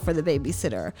towards her for the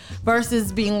babysitter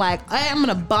versus being like, hey, I'm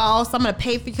gonna boss, I'm gonna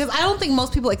pay for, because I don't think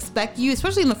most people expect you,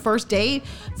 especially in the first date,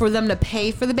 for them to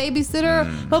pay for the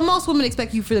babysitter. But most women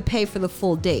expect you to pay for the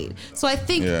full date. So I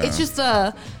think it's just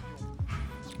a.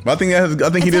 But I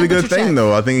think he did a good thing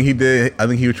though. I think he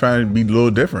was trying to be a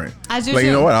little different. I do like,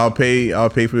 you know what? I'll pay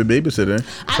for the babysitter.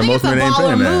 I think it's a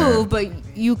baller move, but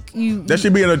you that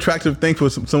should be an attractive thing for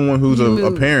someone who's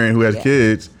a parent who has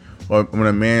kids, or when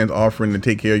a man's offering to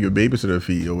take care of your babysitter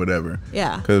fee or whatever.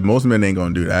 Yeah. Because most men ain't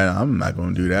gonna do that. I'm not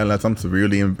gonna do that unless I'm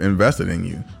severely invested in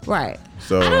you. Right.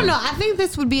 So I don't know. I think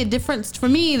this would be a difference for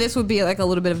me. This would be like a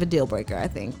little bit of a deal breaker. I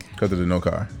think because of the no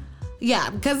car. Yeah,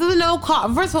 because of the no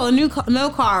car. First of all, no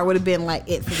car would have been like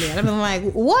it for me. I'd have been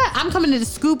like, what? I'm coming to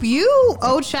scoop you?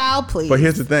 Oh, child, please. But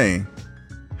here's the thing.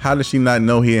 How does she not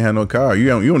know he ain't had no car?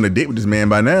 You on a date with this man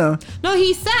by now. No,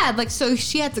 he said, so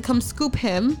she had to come scoop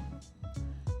him.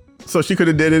 So she could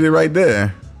have did it right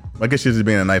there. I guess she's just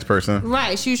being a nice person.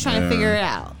 Right, she was trying to figure it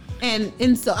out.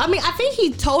 And so, I mean, I think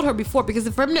he told her before, because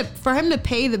for him to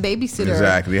pay the bababysitter,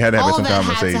 exactly, had to have some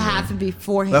conversation. Had to happen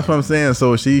beforehand. That's what I'm saying.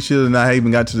 So she should have not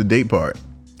even got to the date part.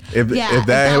 If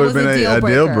that would have been a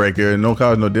deal breaker, no car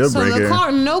was no deal breaker.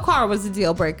 So no car was a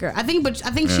deal breaker. I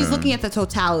think she's looking at the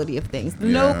totality of things.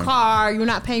 No car, you're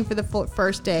not paying for the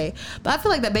first day. But I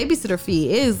feel like that babysitter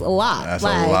fee is a lot.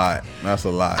 That's a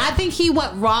lot. I think he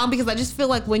went wrong, because I just feel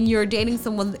like when you're dating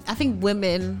someone, I think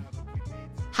women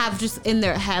have just in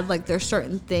their head, there's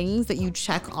certain things that you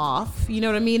check off. You know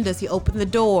what I mean? Does he open the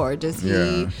door? Does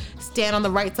he stand on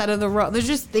the right side of the road? There's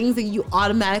just things that you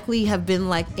automatically have been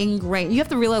ingrained. You have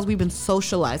to realize we've been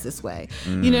socialized this way.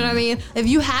 You know what I mean? If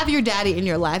you have your daddy in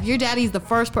your life, your daddy's the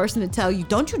first person to tell you,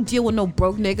 don't you deal with no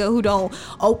broke nigga who don't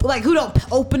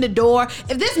open the door.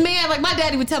 If this man, my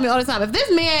daddy would tell me all the time, if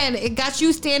this man got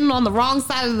you standing on the wrong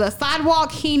side of the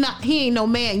sidewalk, he ain't no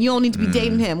man. You don't need to be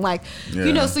dating him.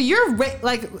 So you're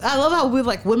I love how we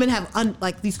women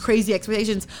have these crazy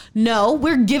expectations. No,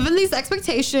 we're given these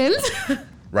expectations.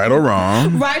 Right or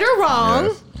wrong.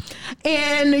 Yes.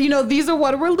 And these are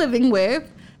what we're living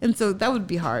with. And so that would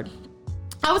be hard.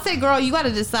 I would say, girl, you got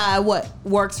to decide what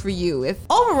works for you. If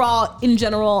overall, in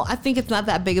general, I think it's not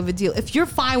that big of a deal. If you're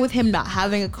fine with him not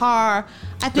having a car,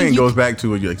 I think it goes back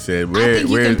to what you said. Where do you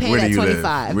live? Where do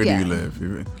you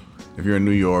live? If you're in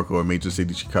New York or a major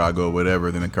city, Chicago, or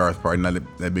whatever, then a car is probably not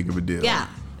that big of a deal. Yeah.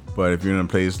 But if you're in a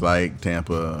place like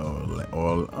Tampa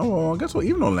or I guess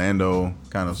even Orlando,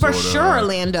 kind of for sure,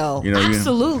 Orlando,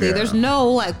 absolutely. Yeah. There's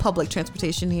no public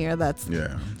transportation here. It's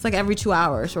every 2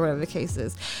 hours or whatever the case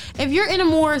is. If you're in a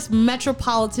more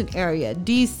metropolitan area,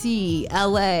 DC,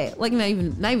 LA,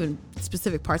 not even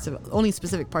specific parts of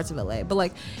LA,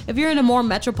 but if you're in a more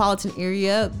metropolitan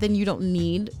area, then you don't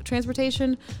need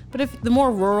transportation. But if the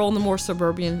more rural and the more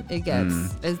suburban it gets,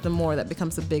 is the more that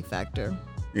becomes a big factor.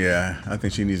 Yeah, I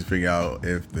think she needs to figure out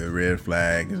if the red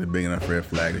flag is a big enough red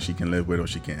flag that she can live with or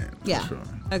she can't. Yeah, sure.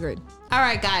 Agreed. All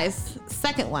right, guys,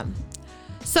 second one.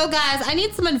 So, guys, I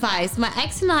need some advice. My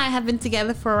ex and I have been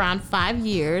together for around 5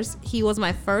 years. He was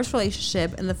my first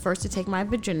relationship and the first to take my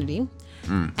virginity.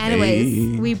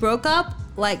 Anyways, we broke up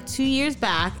 2 years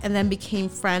back and then became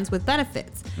friends with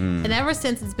benefits. And ever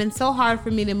since, it's been so hard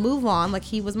for me to move on.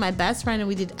 He was my best friend and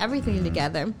we did everything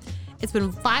together. It's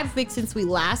been 5 weeks since we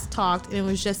last talked and it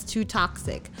was just too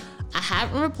toxic. I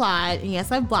haven't replied, and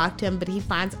yes, I've blocked him, but he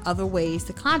finds other ways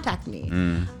to contact me.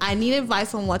 I need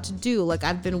advice on what to do.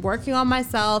 I've been working on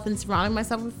myself and surrounding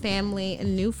myself with family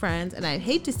and new friends, and I'd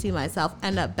hate to see myself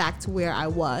end up back to where I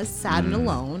was, sad and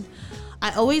alone.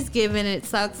 I always give in, and it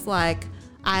sucks, but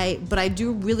I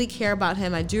do really care about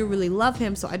him. I do really love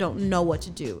him, so I don't know what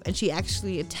to do. And she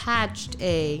actually attached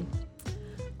a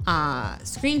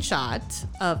screenshot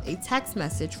of a text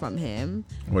message from him.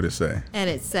 What'd it say? And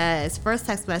it says, first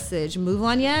text message, move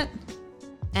on yet?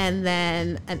 And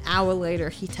then an hour later,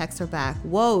 he texts her back,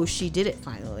 whoa, she did it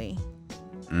finally.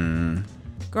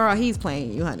 Girl, he's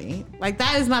playing you, honey.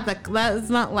 That's not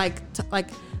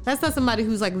somebody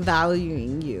who's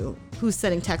valuing you, who's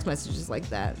sending text messages like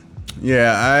that.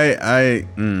 Yeah,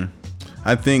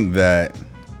 I think that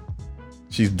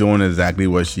she's doing exactly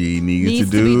what she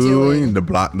needs to do.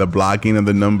 The blocking of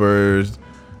the numbers,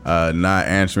 not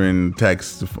answering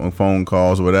texts, phone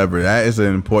calls, whatever. That is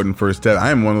an important first step.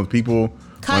 I am one of those people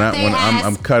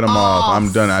I'm cut them off.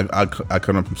 I'm done. I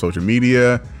cut them from social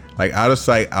media. Like out of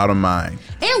sight, out of mind.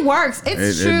 It works.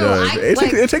 It's true.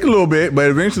 It takes a little bit, but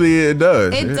eventually it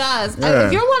does. It does. Yeah.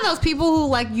 If you're one of those people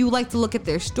who you like to look at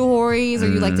their stories or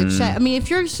you like to check. I mean, if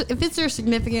it's your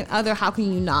significant other, how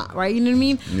can you not? Right? You know what I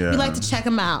mean? Yeah. You like to check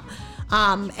them out.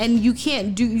 And you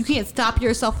can't stop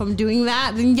yourself from doing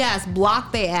that. Then yes,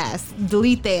 block their ass,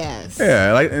 delete their ass.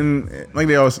 Yeah, like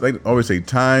they always say,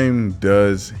 time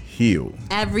does heal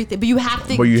everything, but you have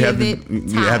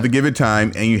to give it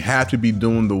time, and you have to be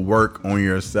doing the work on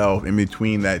yourself in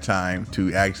between that time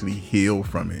to actually heal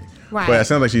from it. Right. But it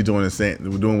sounds like she's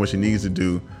doing what she needs to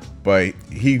do. But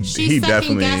she's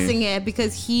second guessing it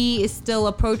because he is still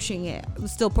approaching it.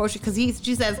 Because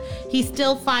she says he's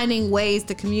still finding ways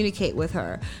to communicate with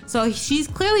her. So she's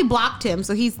clearly blocked him.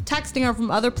 So he's texting her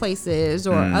from other places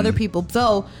or other people.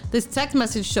 So this text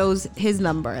message shows his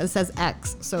number. It says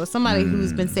X. So somebody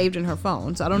who's been saved in her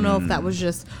phone. So I don't know if that was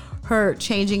just her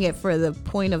changing it for the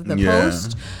point of the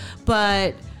post,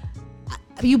 but.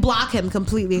 You block him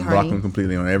completely, honey. Block him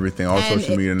completely on everything, all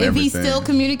social media and everything. If he still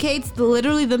communicates,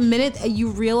 literally the minute you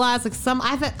realize,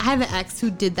 I have an ex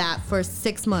who did that for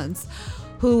 6 months,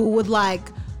 who would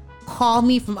call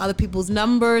me from other people's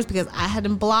numbers because I had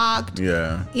him blocked.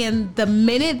 Yeah. And the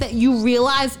minute that you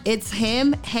realize it's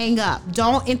him, hang up.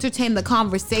 Don't entertain the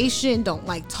conversation. Don't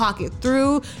talk it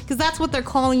through, because that's what they're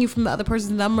calling you from the other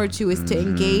person's number to, is to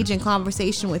engage in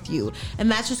conversation with you, and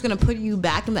that's just gonna put you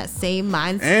back in that same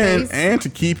mind space and to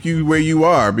keep you where you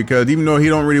are, because even though he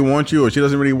don't really want you or she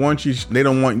doesn't really want you, they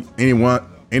don't want anyone.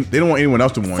 And they don't want anyone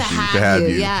else to have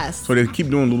you. Yes. So they keep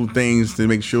doing little things to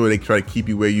make sure they try to keep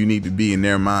you where you need to be in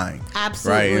their mind.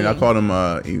 Absolutely. Right. And I call them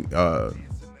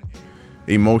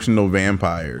emotional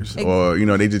vampires, or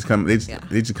they just come. They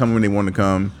just come when they want to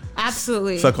come.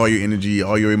 Absolutely. Suck all your energy,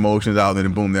 all your emotions out, and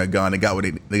then boom, they're gone. They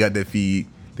got their feed.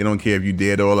 They don't care if you're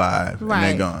dead or alive, right.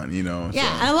 And they're gone, Yeah,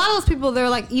 so. And a lot of those people, they're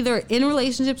either in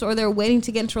relationships or they're waiting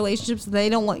to get into relationships. They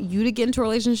don't want you to get into a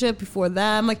relationship before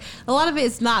them. A lot of it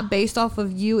is not based off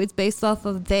of you. It's based off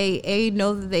of they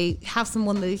know that they have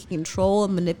someone that they can control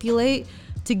and manipulate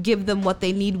to give them what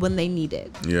they need when they need it.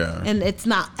 Yeah. And it's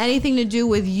not anything to do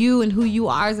with you and who you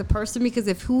are as a person, because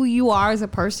if who you are as a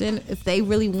person, if they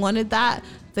really wanted that,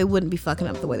 they wouldn't be fucking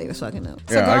up the way they were fucking up.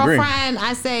 So girlfriend,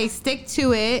 I say stick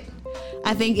to it.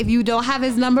 I think if you don't have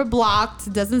his number blocked,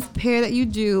 it doesn't appear that you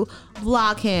do,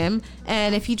 block him.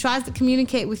 And if he tries to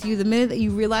communicate with you, the minute that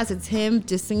you realize it's him,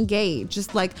 disengage.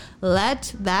 Just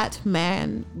let that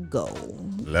man go.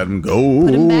 Let him go.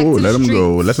 Let him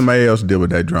go. Let somebody else deal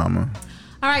with that drama.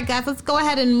 All right, guys, let's go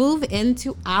ahead and move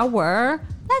into our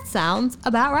That Sounds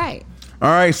About Right.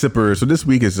 All right, sippers. So this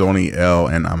week is only Elle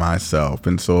and myself.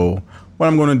 And so what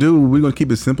I'm going to do, we're going to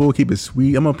keep it simple, keep it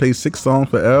sweet. I'm going to play 6 songs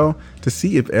for Elle to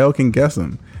see if Elle can guess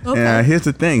them. Okay. And here's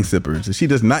the thing, sippers. If she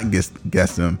does not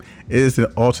guess them, it is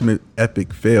an ultimate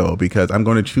epic fail, because I'm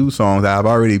going to choose songs that I've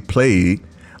already played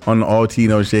on the All Tea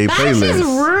No Shade playlist. That's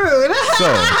just rude.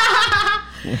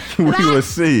 So we will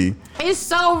see. It's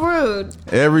so rude.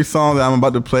 Every song that I'm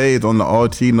about to play is on the All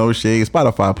Tea No Shade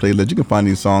Spotify playlist. You can find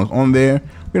these songs on there.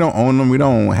 We don't own them. We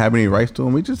don't have any rights to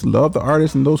them. We just love the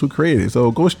artists and those who created it.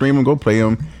 So go stream them, go play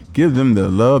them, give them the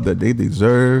love that they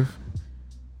deserve.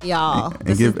 Y'all,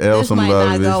 and give Elle some love.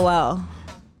 This might not go well.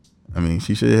 I mean,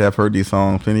 she should have heard these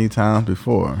songs plenty of times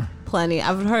before. Plenty.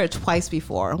 I've heard it twice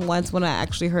before. Once when I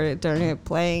actually heard it during it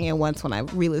playing, and once when I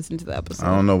re-listened to the episode.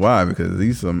 I don't know why, because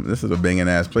this is a banging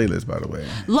ass playlist, by the way.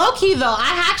 Low key though,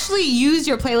 I actually used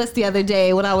your playlist the other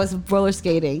day when I was roller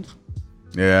skating.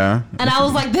 Yeah. And I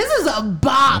was like, this is a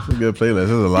bop. It's a good playlist.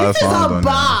 There's a lot of songs on there. This is a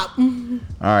bop.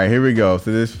 All right, here we go.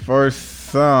 So this first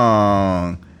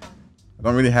song, I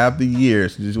don't really have the year,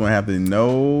 so you just want to have to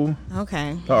know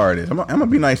the artist. I'm going to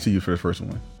be nice to you for the first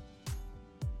one.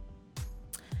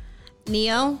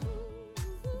 Neo,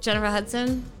 Jennifer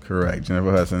Hudson. Correct,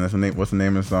 Jennifer Hudson. That's the name. What's the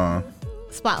name of the song?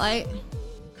 Spotlight.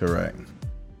 Correct.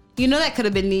 You know that could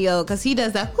have been Neo, because he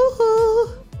does that.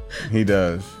 Hoo-hoo. He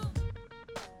does.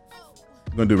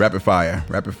 We're going to do rapid fire.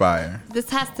 Rapid fire. This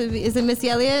has to be, is it Missy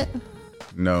Elliott?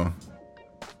 No.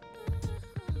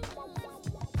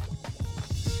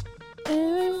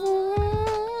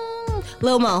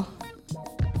 Lil Mo.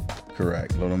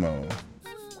 Correct, Lil Mo.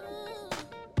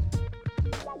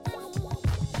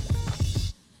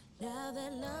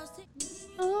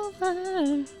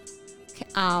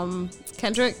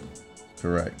 Kendrick.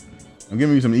 Correct. I'm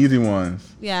giving you some easy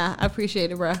ones. Yeah, I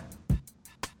appreciate it, bro.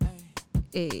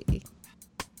 Hey.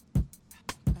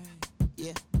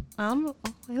 Yeah. Hold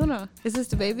on. Is this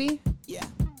the baby? Yeah.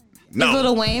 No. Is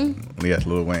Lil Wayne? Yes,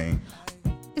 Lil Wayne.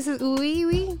 Is it Ooh Wee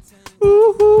Wee?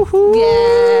 Ooh, ooh, ooh.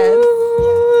 Yes.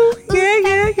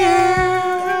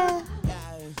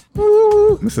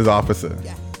 This is Officer.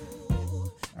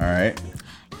 All right.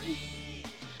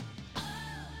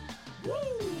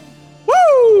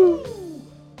 Woo!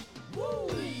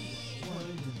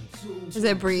 Is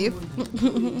it Breathe?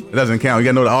 It doesn't count. You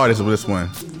gotta know the artist of this one.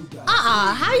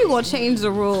 How you gonna change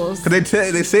the rules? Cause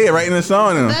they say it right in the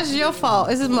song. That's your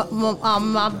fault. Is it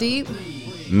Mobb Deep?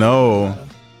 No.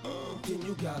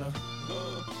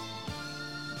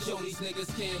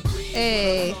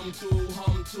 Hey.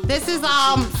 This is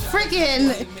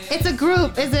freaking. It's a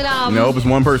group. Is it Nope, it's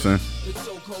one person.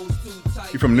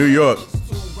 You from New York?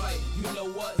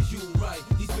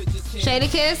 Shady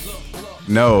Kiss?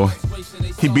 No.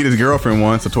 He beat his girlfriend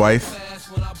once or twice.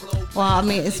 Well, I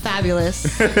mean, it's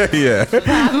fabulous. Yeah.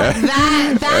 I'm like,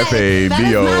 that is not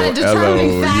a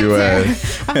determining factor.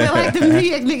 I feel like the New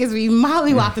York niggas be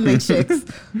mollywopping their chicks.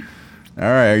 All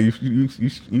right,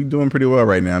 you doing pretty well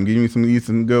right now. I'm giving you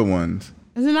some good ones.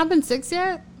 Has it not been 6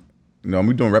 yet? No,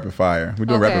 we're doing rapid fire. We're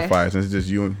doing rapid fire since it's just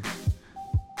you. Ooh,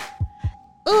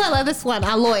 I love this one.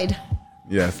 Lloyd.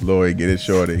 Yes, Lloyd, get it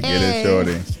shorty. Get it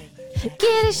shorty.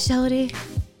 Get it shorty.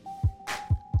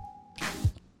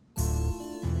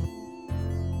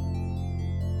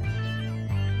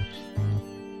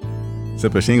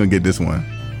 Except she ain't gonna get this one.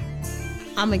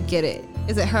 I'm gonna get it.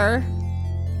 Is it her?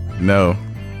 No.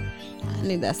 I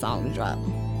need that song to drop.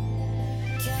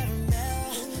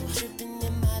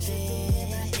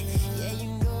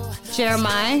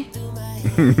 Jeremiah?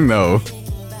 No.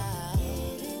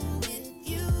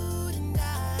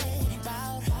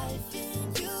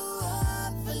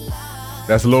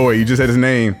 That's Lloyd. You just said his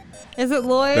name. Is it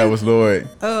Lloyd? That was Lloyd.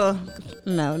 Oh,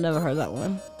 no, never heard that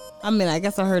one. I mean, I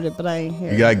guess I heard it, but I ain't hear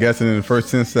it. You got guessing in the first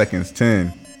 10 seconds.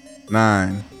 10,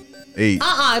 9, 8.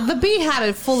 The beat had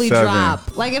it fully 7.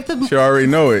 drop. Like if the You already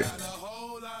know it.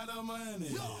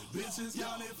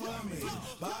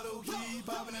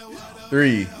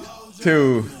 3,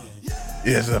 2.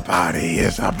 It's a party.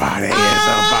 It's a party. It's a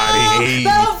party.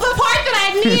 the part that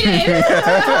I needed.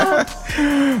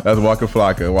 That's Waka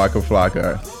Flocka. Waka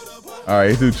Flocka. All right,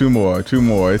 let's do two more. Let's see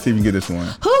if we can get this one.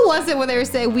 Who was it where they were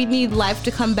saying we need life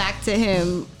to come back to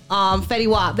him? Fetty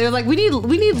Wap. They were like, we need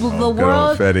the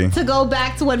world to go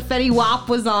back to when Fetty Wap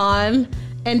was on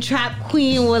and Trap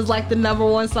Queen was like the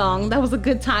 #1 song. That was a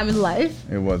good time in life.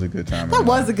 It was a good time. That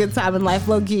was a good time in life,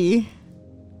 low key.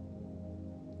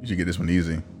 You should get this one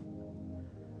easy.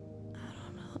 I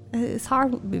don't know. It's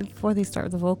hard before they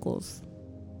start the vocals.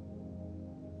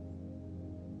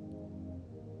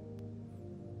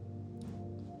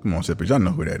 Come on, Sippers. Y'all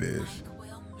know who that is.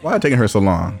 Why is it taking her so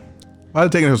long? Why is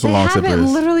it taking her so long, Sippers? They haven't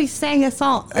Sippers? literally sang a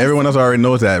song. Everyone else already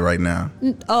knows that right now.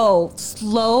 Oh,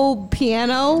 slow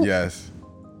piano? Yes.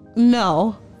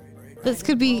 No. This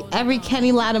could be every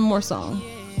Kenny Lattimore song.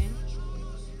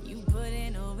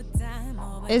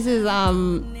 This is,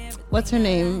 what's her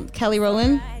name? Kelly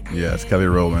Rowland? Yes, Kelly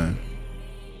Rowland.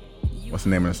 What's the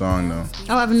name of the song, though?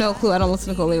 Oh, I have no clue. I don't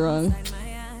listen to Kelly Rowland.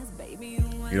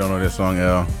 You don't know this song,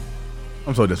 L?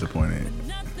 I'm so disappointed.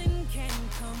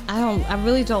 I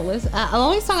really don't listen. The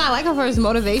only song I like of her is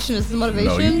Motivation. Is this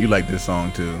Motivation? No, you like this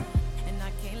song, too.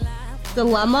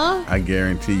 Dilemma? I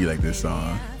guarantee you like this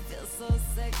song.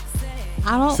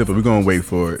 I don't. Simple, we're going to wait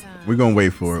for it. We're going to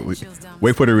wait for it.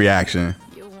 Wait for the reaction.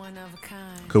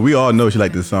 Because we all know she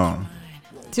like this song.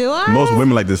 Do I? Most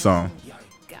women like this song.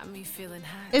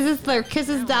 Is this their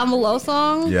Kisses Down Below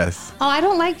song? Yes. Oh, I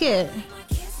don't like it.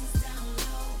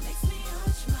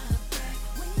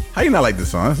 How you not like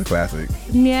this song? That's a classic.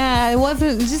 Yeah, it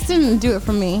wasn't. It just didn't do it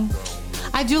for me.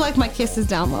 I do like my Kisses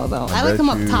Down Low, though. I like them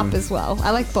up top as well.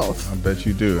 I like both. I bet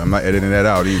you do. I'm not editing that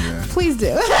out either. Please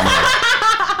do.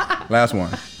 Last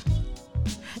one.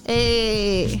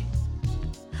 Hey.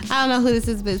 I don't know who this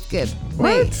is, but it's good. What?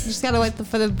 Wait, you just gotta wait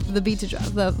for the beat to drop,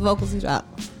 the vocals to drop.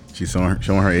 She's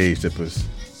showing her age, Sippers.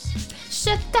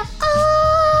 Shut the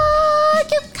are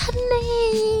you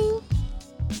cunning?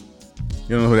 You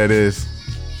don't know who that is?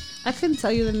 I couldn't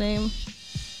tell you the name.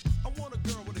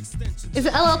 Is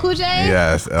it LL Cool J?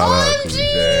 Yes, LL Cool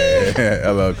J.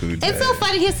 LL Cool J. It's so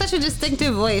funny. He has such a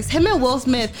distinctive voice. Him and Will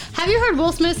Smith. Have you heard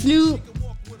Will Smith's new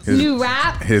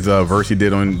rap? His verse he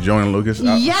did on Joyner Lucas.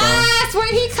 Yes, where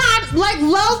he caught like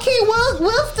low key.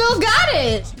 Will still got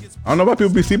it. I don't know why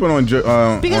people be sleeping on.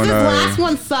 Because his last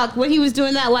one sucked when he was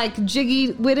doing that like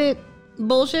jiggy with it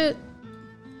bullshit.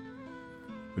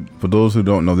 For those who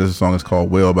don't know, this song is called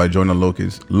 "Will" by Joyner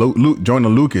Lucas. Joyner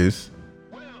Lucas,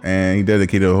 and he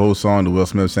dedicated a whole song to Will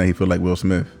Smith, saying he feel like Will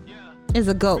Smith is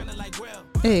a goat.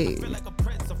 Hey.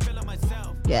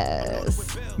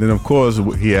 Yes. Then of course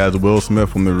he has Will Smith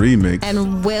from the remix.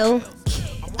 And Will,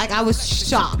 like I was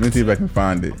shocked. Let me see if I can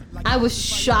find it. I was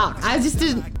shocked. I just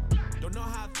didn't.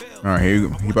 All right, here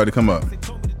he about to come up.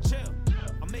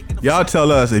 Y'all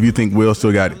tell us if you think Will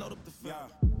still got it.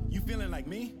 You feeling like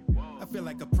me? I feel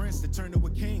like a prince that turned to a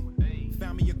king.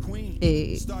 Found me a queen.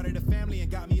 Hey. Started a family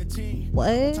and got me a team.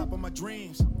 What? Top of my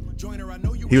dreams. Joiner, I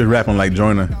know you. He was rapping like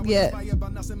Joyner. Yeah. I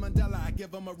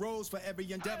give him a rose for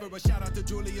every endeavor. A shout out to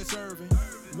Julius Erving.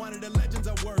 One of the legends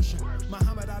of worship.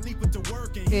 Muhammad Ali put to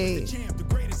work and he's the champ, the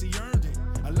greatest, he earned it.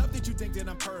 I love that you think that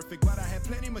I'm perfect, but I had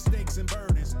plenty mistakes and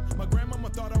burdens. My grandmama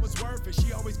thought I was worth it.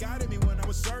 She always guided me when I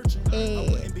was searching. I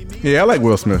wouldn't be me. Yeah, I like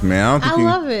Will Smith, man. I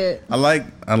love it. I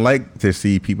like to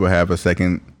see people have a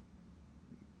second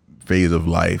phase of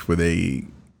life where they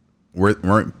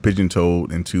weren't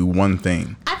pigeon-toed into one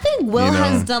thing. I think Will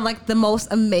has done like the most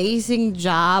amazing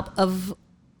job of,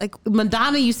 like,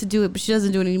 Madonna used to do it, but she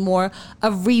doesn't do it anymore,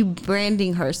 of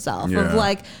rebranding herself. Of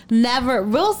like,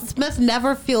 Will Smith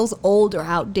never feels old or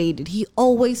outdated. He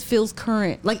always feels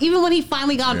current. Like, even when he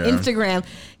finally got on Instagram,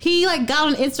 he like got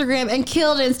on Instagram and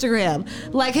killed Instagram.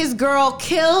 Like, his girl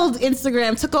killed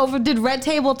Instagram, took over, did Red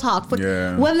Table Talks. But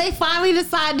when they finally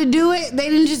decided to do it, they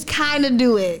didn't just kind of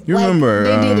do it. You remember?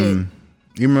 They did it.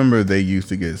 You remember they used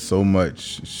to get so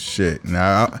much shit.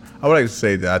 Now, I would like to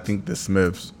say that I think the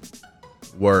Smiths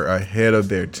were ahead of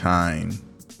their time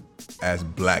as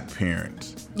black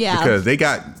parents. Yeah. Because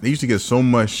they used to get so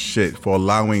much shit for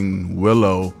allowing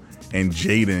Willow and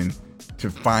Jaden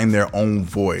to find their own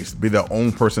voice, be their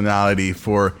own personality,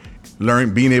 for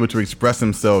being able to express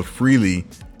themselves freely.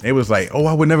 It was like, oh,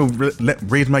 I would never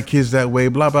raise my kids that way,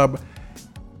 blah, blah, blah.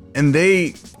 And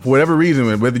they, for whatever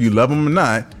reason, whether you love them or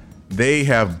not, they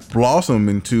have blossomed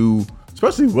into,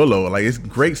 especially Willow, like, it's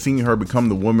great seeing her become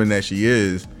the woman that she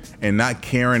is and not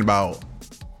caring about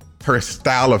her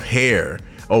style of hair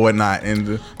or whatnot. But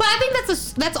I think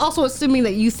that's also assuming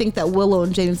that you think that Willow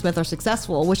and Jaden Smith are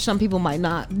successful, which some people might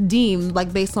not deem,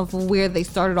 like, based off of where they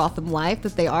started off in life,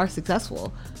 that they are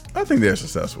successful. I think they're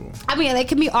successful. I mean, it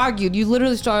can be argued. You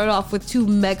literally started off with two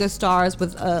mega stars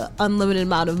with an unlimited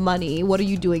amount of money. What are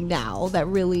you doing now that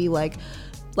really, like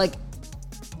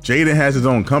Jaden has his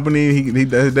own company. I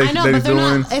know,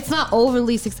 but it's not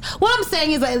overly successful. What I'm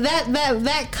saying is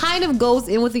that kind of goes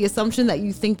in with the assumption that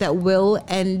you think that Willow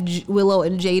and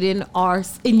Jaden are,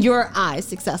 in your eyes,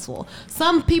 successful. A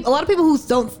lot of people who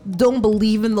don't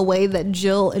believe in the way that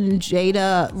Jill and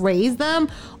Jada raised them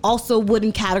also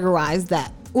wouldn't categorize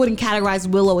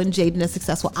Willow and Jaden as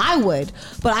successful. I would,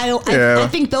 but I don't. I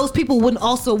think those people would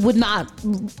not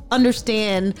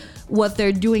understand what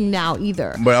they're doing now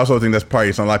either. But I also think that's probably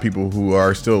a lot of people who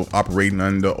are still operating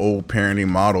under the old parenting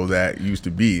model that used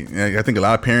to be. And I think a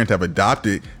lot of parents have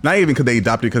adopted, not even because they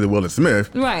adopted because of Will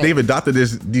Smith. Right. They've adopted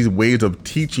these ways of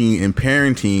teaching and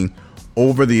parenting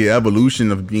over the evolution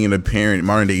of being a parent,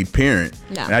 modern day parent.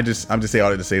 Yeah. And I'm just saying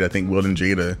all that to say that I think Will and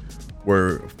Jada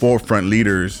were forefront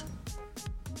leaders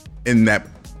in that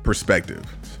perspective.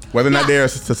 Whether or not they're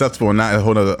successful or not, a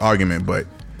whole other argument, but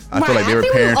I feel like they were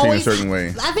parenting a certain way.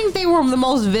 I think they were the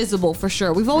most visible, for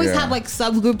sure. We've always had like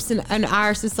subgroups in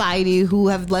our society who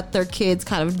have let their kids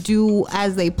kind of do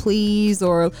as they please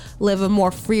or live a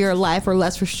more freer life or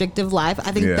less restrictive life.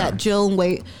 I think that Jill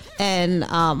and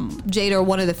Jada are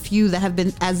one of the few that have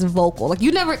been as vocal. Like,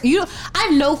 I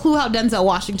have no clue how Denzel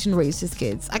Washington raised his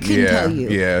kids. I couldn't tell you.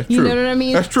 Yeah, you know what I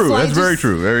mean? That's true. So That's very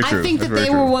true. Very true. I think that they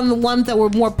were one of the ones that were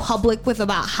more public with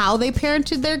about how they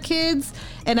parented their kids.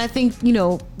 And I think,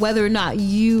 whether or not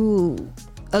you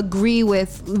agree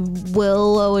with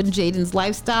Willow and Jaden's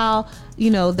lifestyle,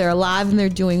 they're alive and they're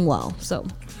doing well. So,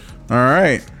 all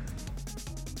right,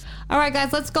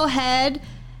 guys, let's go ahead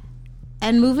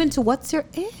and move into what's your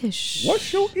ish.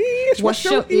 What's your ish? What's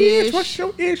your ish? What's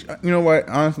your ish? You know what?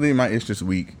 Honestly, my ish this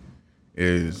week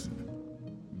is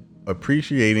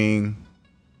appreciating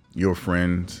your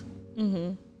friends.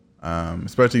 Mm-hmm.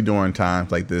 Especially during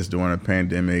times like this, during a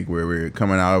pandemic where we're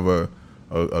coming out of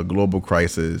a global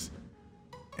crisis.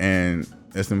 And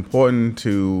it's important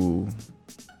to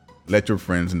let your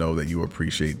friends know that you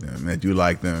appreciate them, that you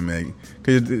like them,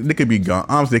 because they could be gone.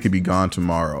 Honestly, they could be gone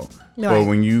tomorrow. Right. But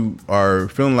when you are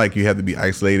feeling like you have to be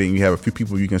isolated and you have a few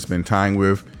people you can spend time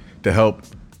with to help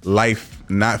life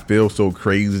not feel so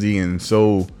crazy and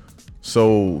so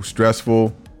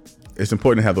stressful, it's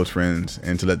important to have those friends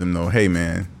and to let them know, hey,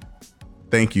 man,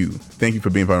 thank you for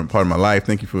being part of my life.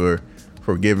 Thank you for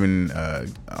giving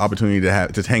opportunity to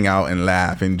just hang out and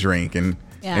laugh and drink and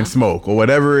smoke or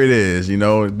whatever it is.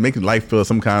 Making life feel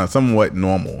somewhat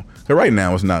normal. Because right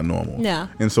now it's not normal. Yeah.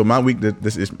 And so my week,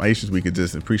 my issues week is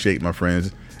just appreciate my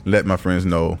friends let my friends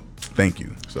know thank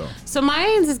you. So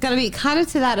mine is going to be kind of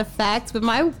to that effect, but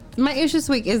my issue this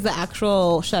week is the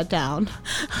actual shutdown,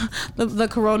 the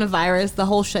coronavirus, the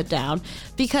whole shutdown,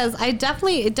 because it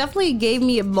definitely gave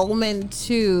me a moment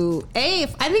to I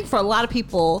think for a lot of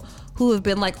people who have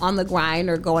been like on the grind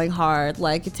or going hard,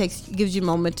 like gives you a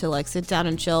moment to like sit down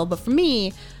and chill. But for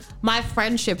me, my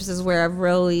friendships is where I've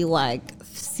really like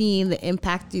seen the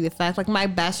impact, the effect. Like my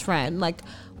best friend, like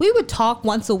we would talk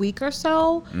once a week or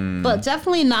so, but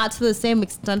definitely not to the same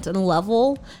extent and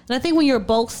level. And I think when you're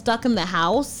both stuck in the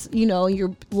house, you know,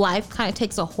 your life kind of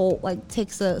takes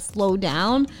a slow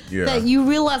down. Yeah. That you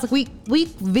realize like we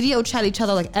video chat each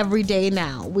other like every day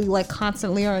now. We like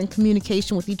constantly are in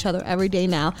communication with each other every day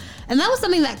now. And that was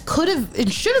something that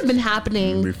should have been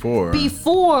happening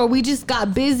before we just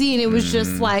got busy and it was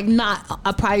just like not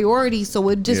a priority. So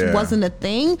it just wasn't a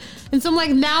thing. And so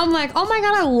now I'm like, oh my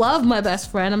God, I love my best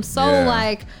friend. I'm so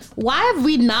like, why have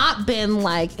we not been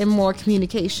like in more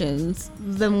communications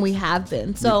than we have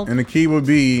been? So, and the key would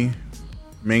be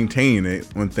maintaining it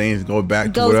when things go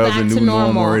back to whatever the new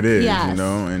normal it is, you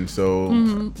know? And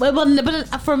so,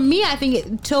 but for me, I think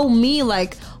it told me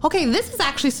like, okay, this is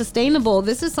actually sustainable.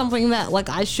 This is something that like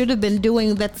I should have been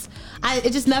doing.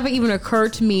 It just never even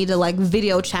occurred to me to like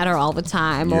video chat her all the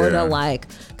time or to like,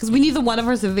 because we neither one of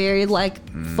us are very like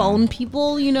phone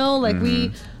people, you know, like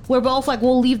we're both like,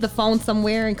 we'll leave the phone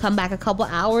somewhere and come back a couple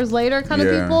hours later kind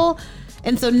of people.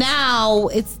 And so now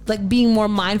it's like being more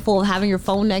mindful of having your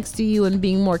phone next to you and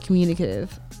being more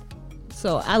communicative.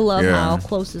 So I love how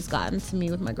close it's gotten to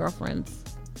me with my girlfriends.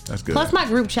 That's good. Plus my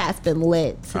group chat's been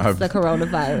lit since the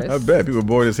coronavirus. I bet people are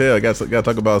bored as hell. Got to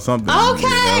talk about something. Okay. You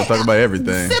know, talk about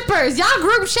everything. Sippers, y'all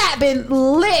group chat been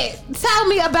lit. Tell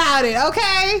me about it,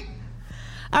 okay?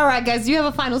 All right, guys, do you have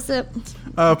a final sip?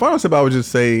 Final sip, I would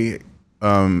just say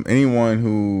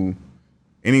any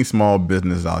small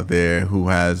business out there who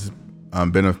has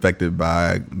been affected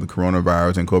by the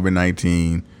coronavirus and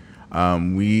COVID-19,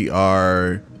 we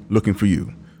are looking for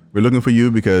you. We're looking for you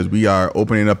because we are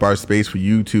opening up our space for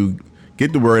you to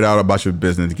get the word out about your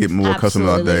business, get more customers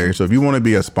out there. So if you want to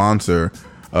be a sponsor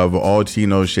of All Tea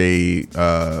No Shade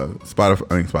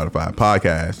Spotify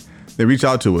podcast, then reach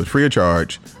out to us free of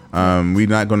charge. We're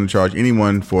not going to charge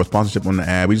anyone for sponsorship on the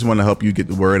ad. We just want to help you get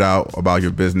the word out about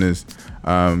your business.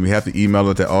 You have to email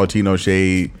us at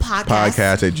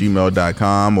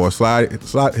alltinoshade.podcast@gmail.com or slide hit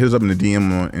us up in the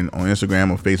DM on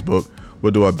Instagram or Facebook.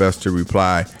 We'll do our best to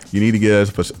reply. You need to get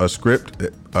us a script,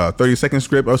 30-second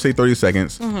script, or say 30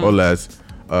 seconds or less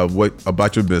of what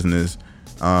about your business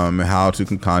and how to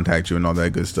contact you and all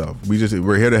that good stuff.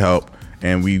 We're here to help,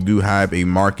 and we do have a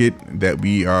market that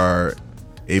we are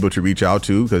able to reach out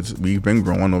to because we've been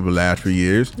growing over the last few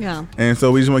years. Yeah. And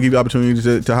so we just want to give you the opportunity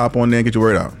to hop on there and get your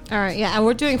word out. All right. Yeah. And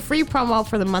we're doing free promo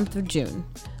for the month of June.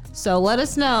 So let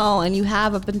us know, and you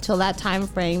have up until that time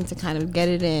frame to kind of get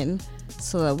it in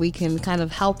so that we can kind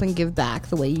of help and give back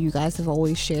the way you guys have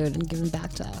always shared and given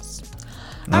back to us.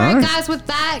 All right, guys, with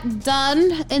that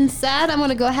done and said, I'm going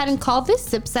to go ahead and call this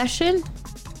sip session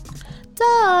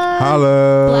done.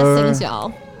 Holla. Blessings,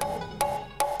 y'all.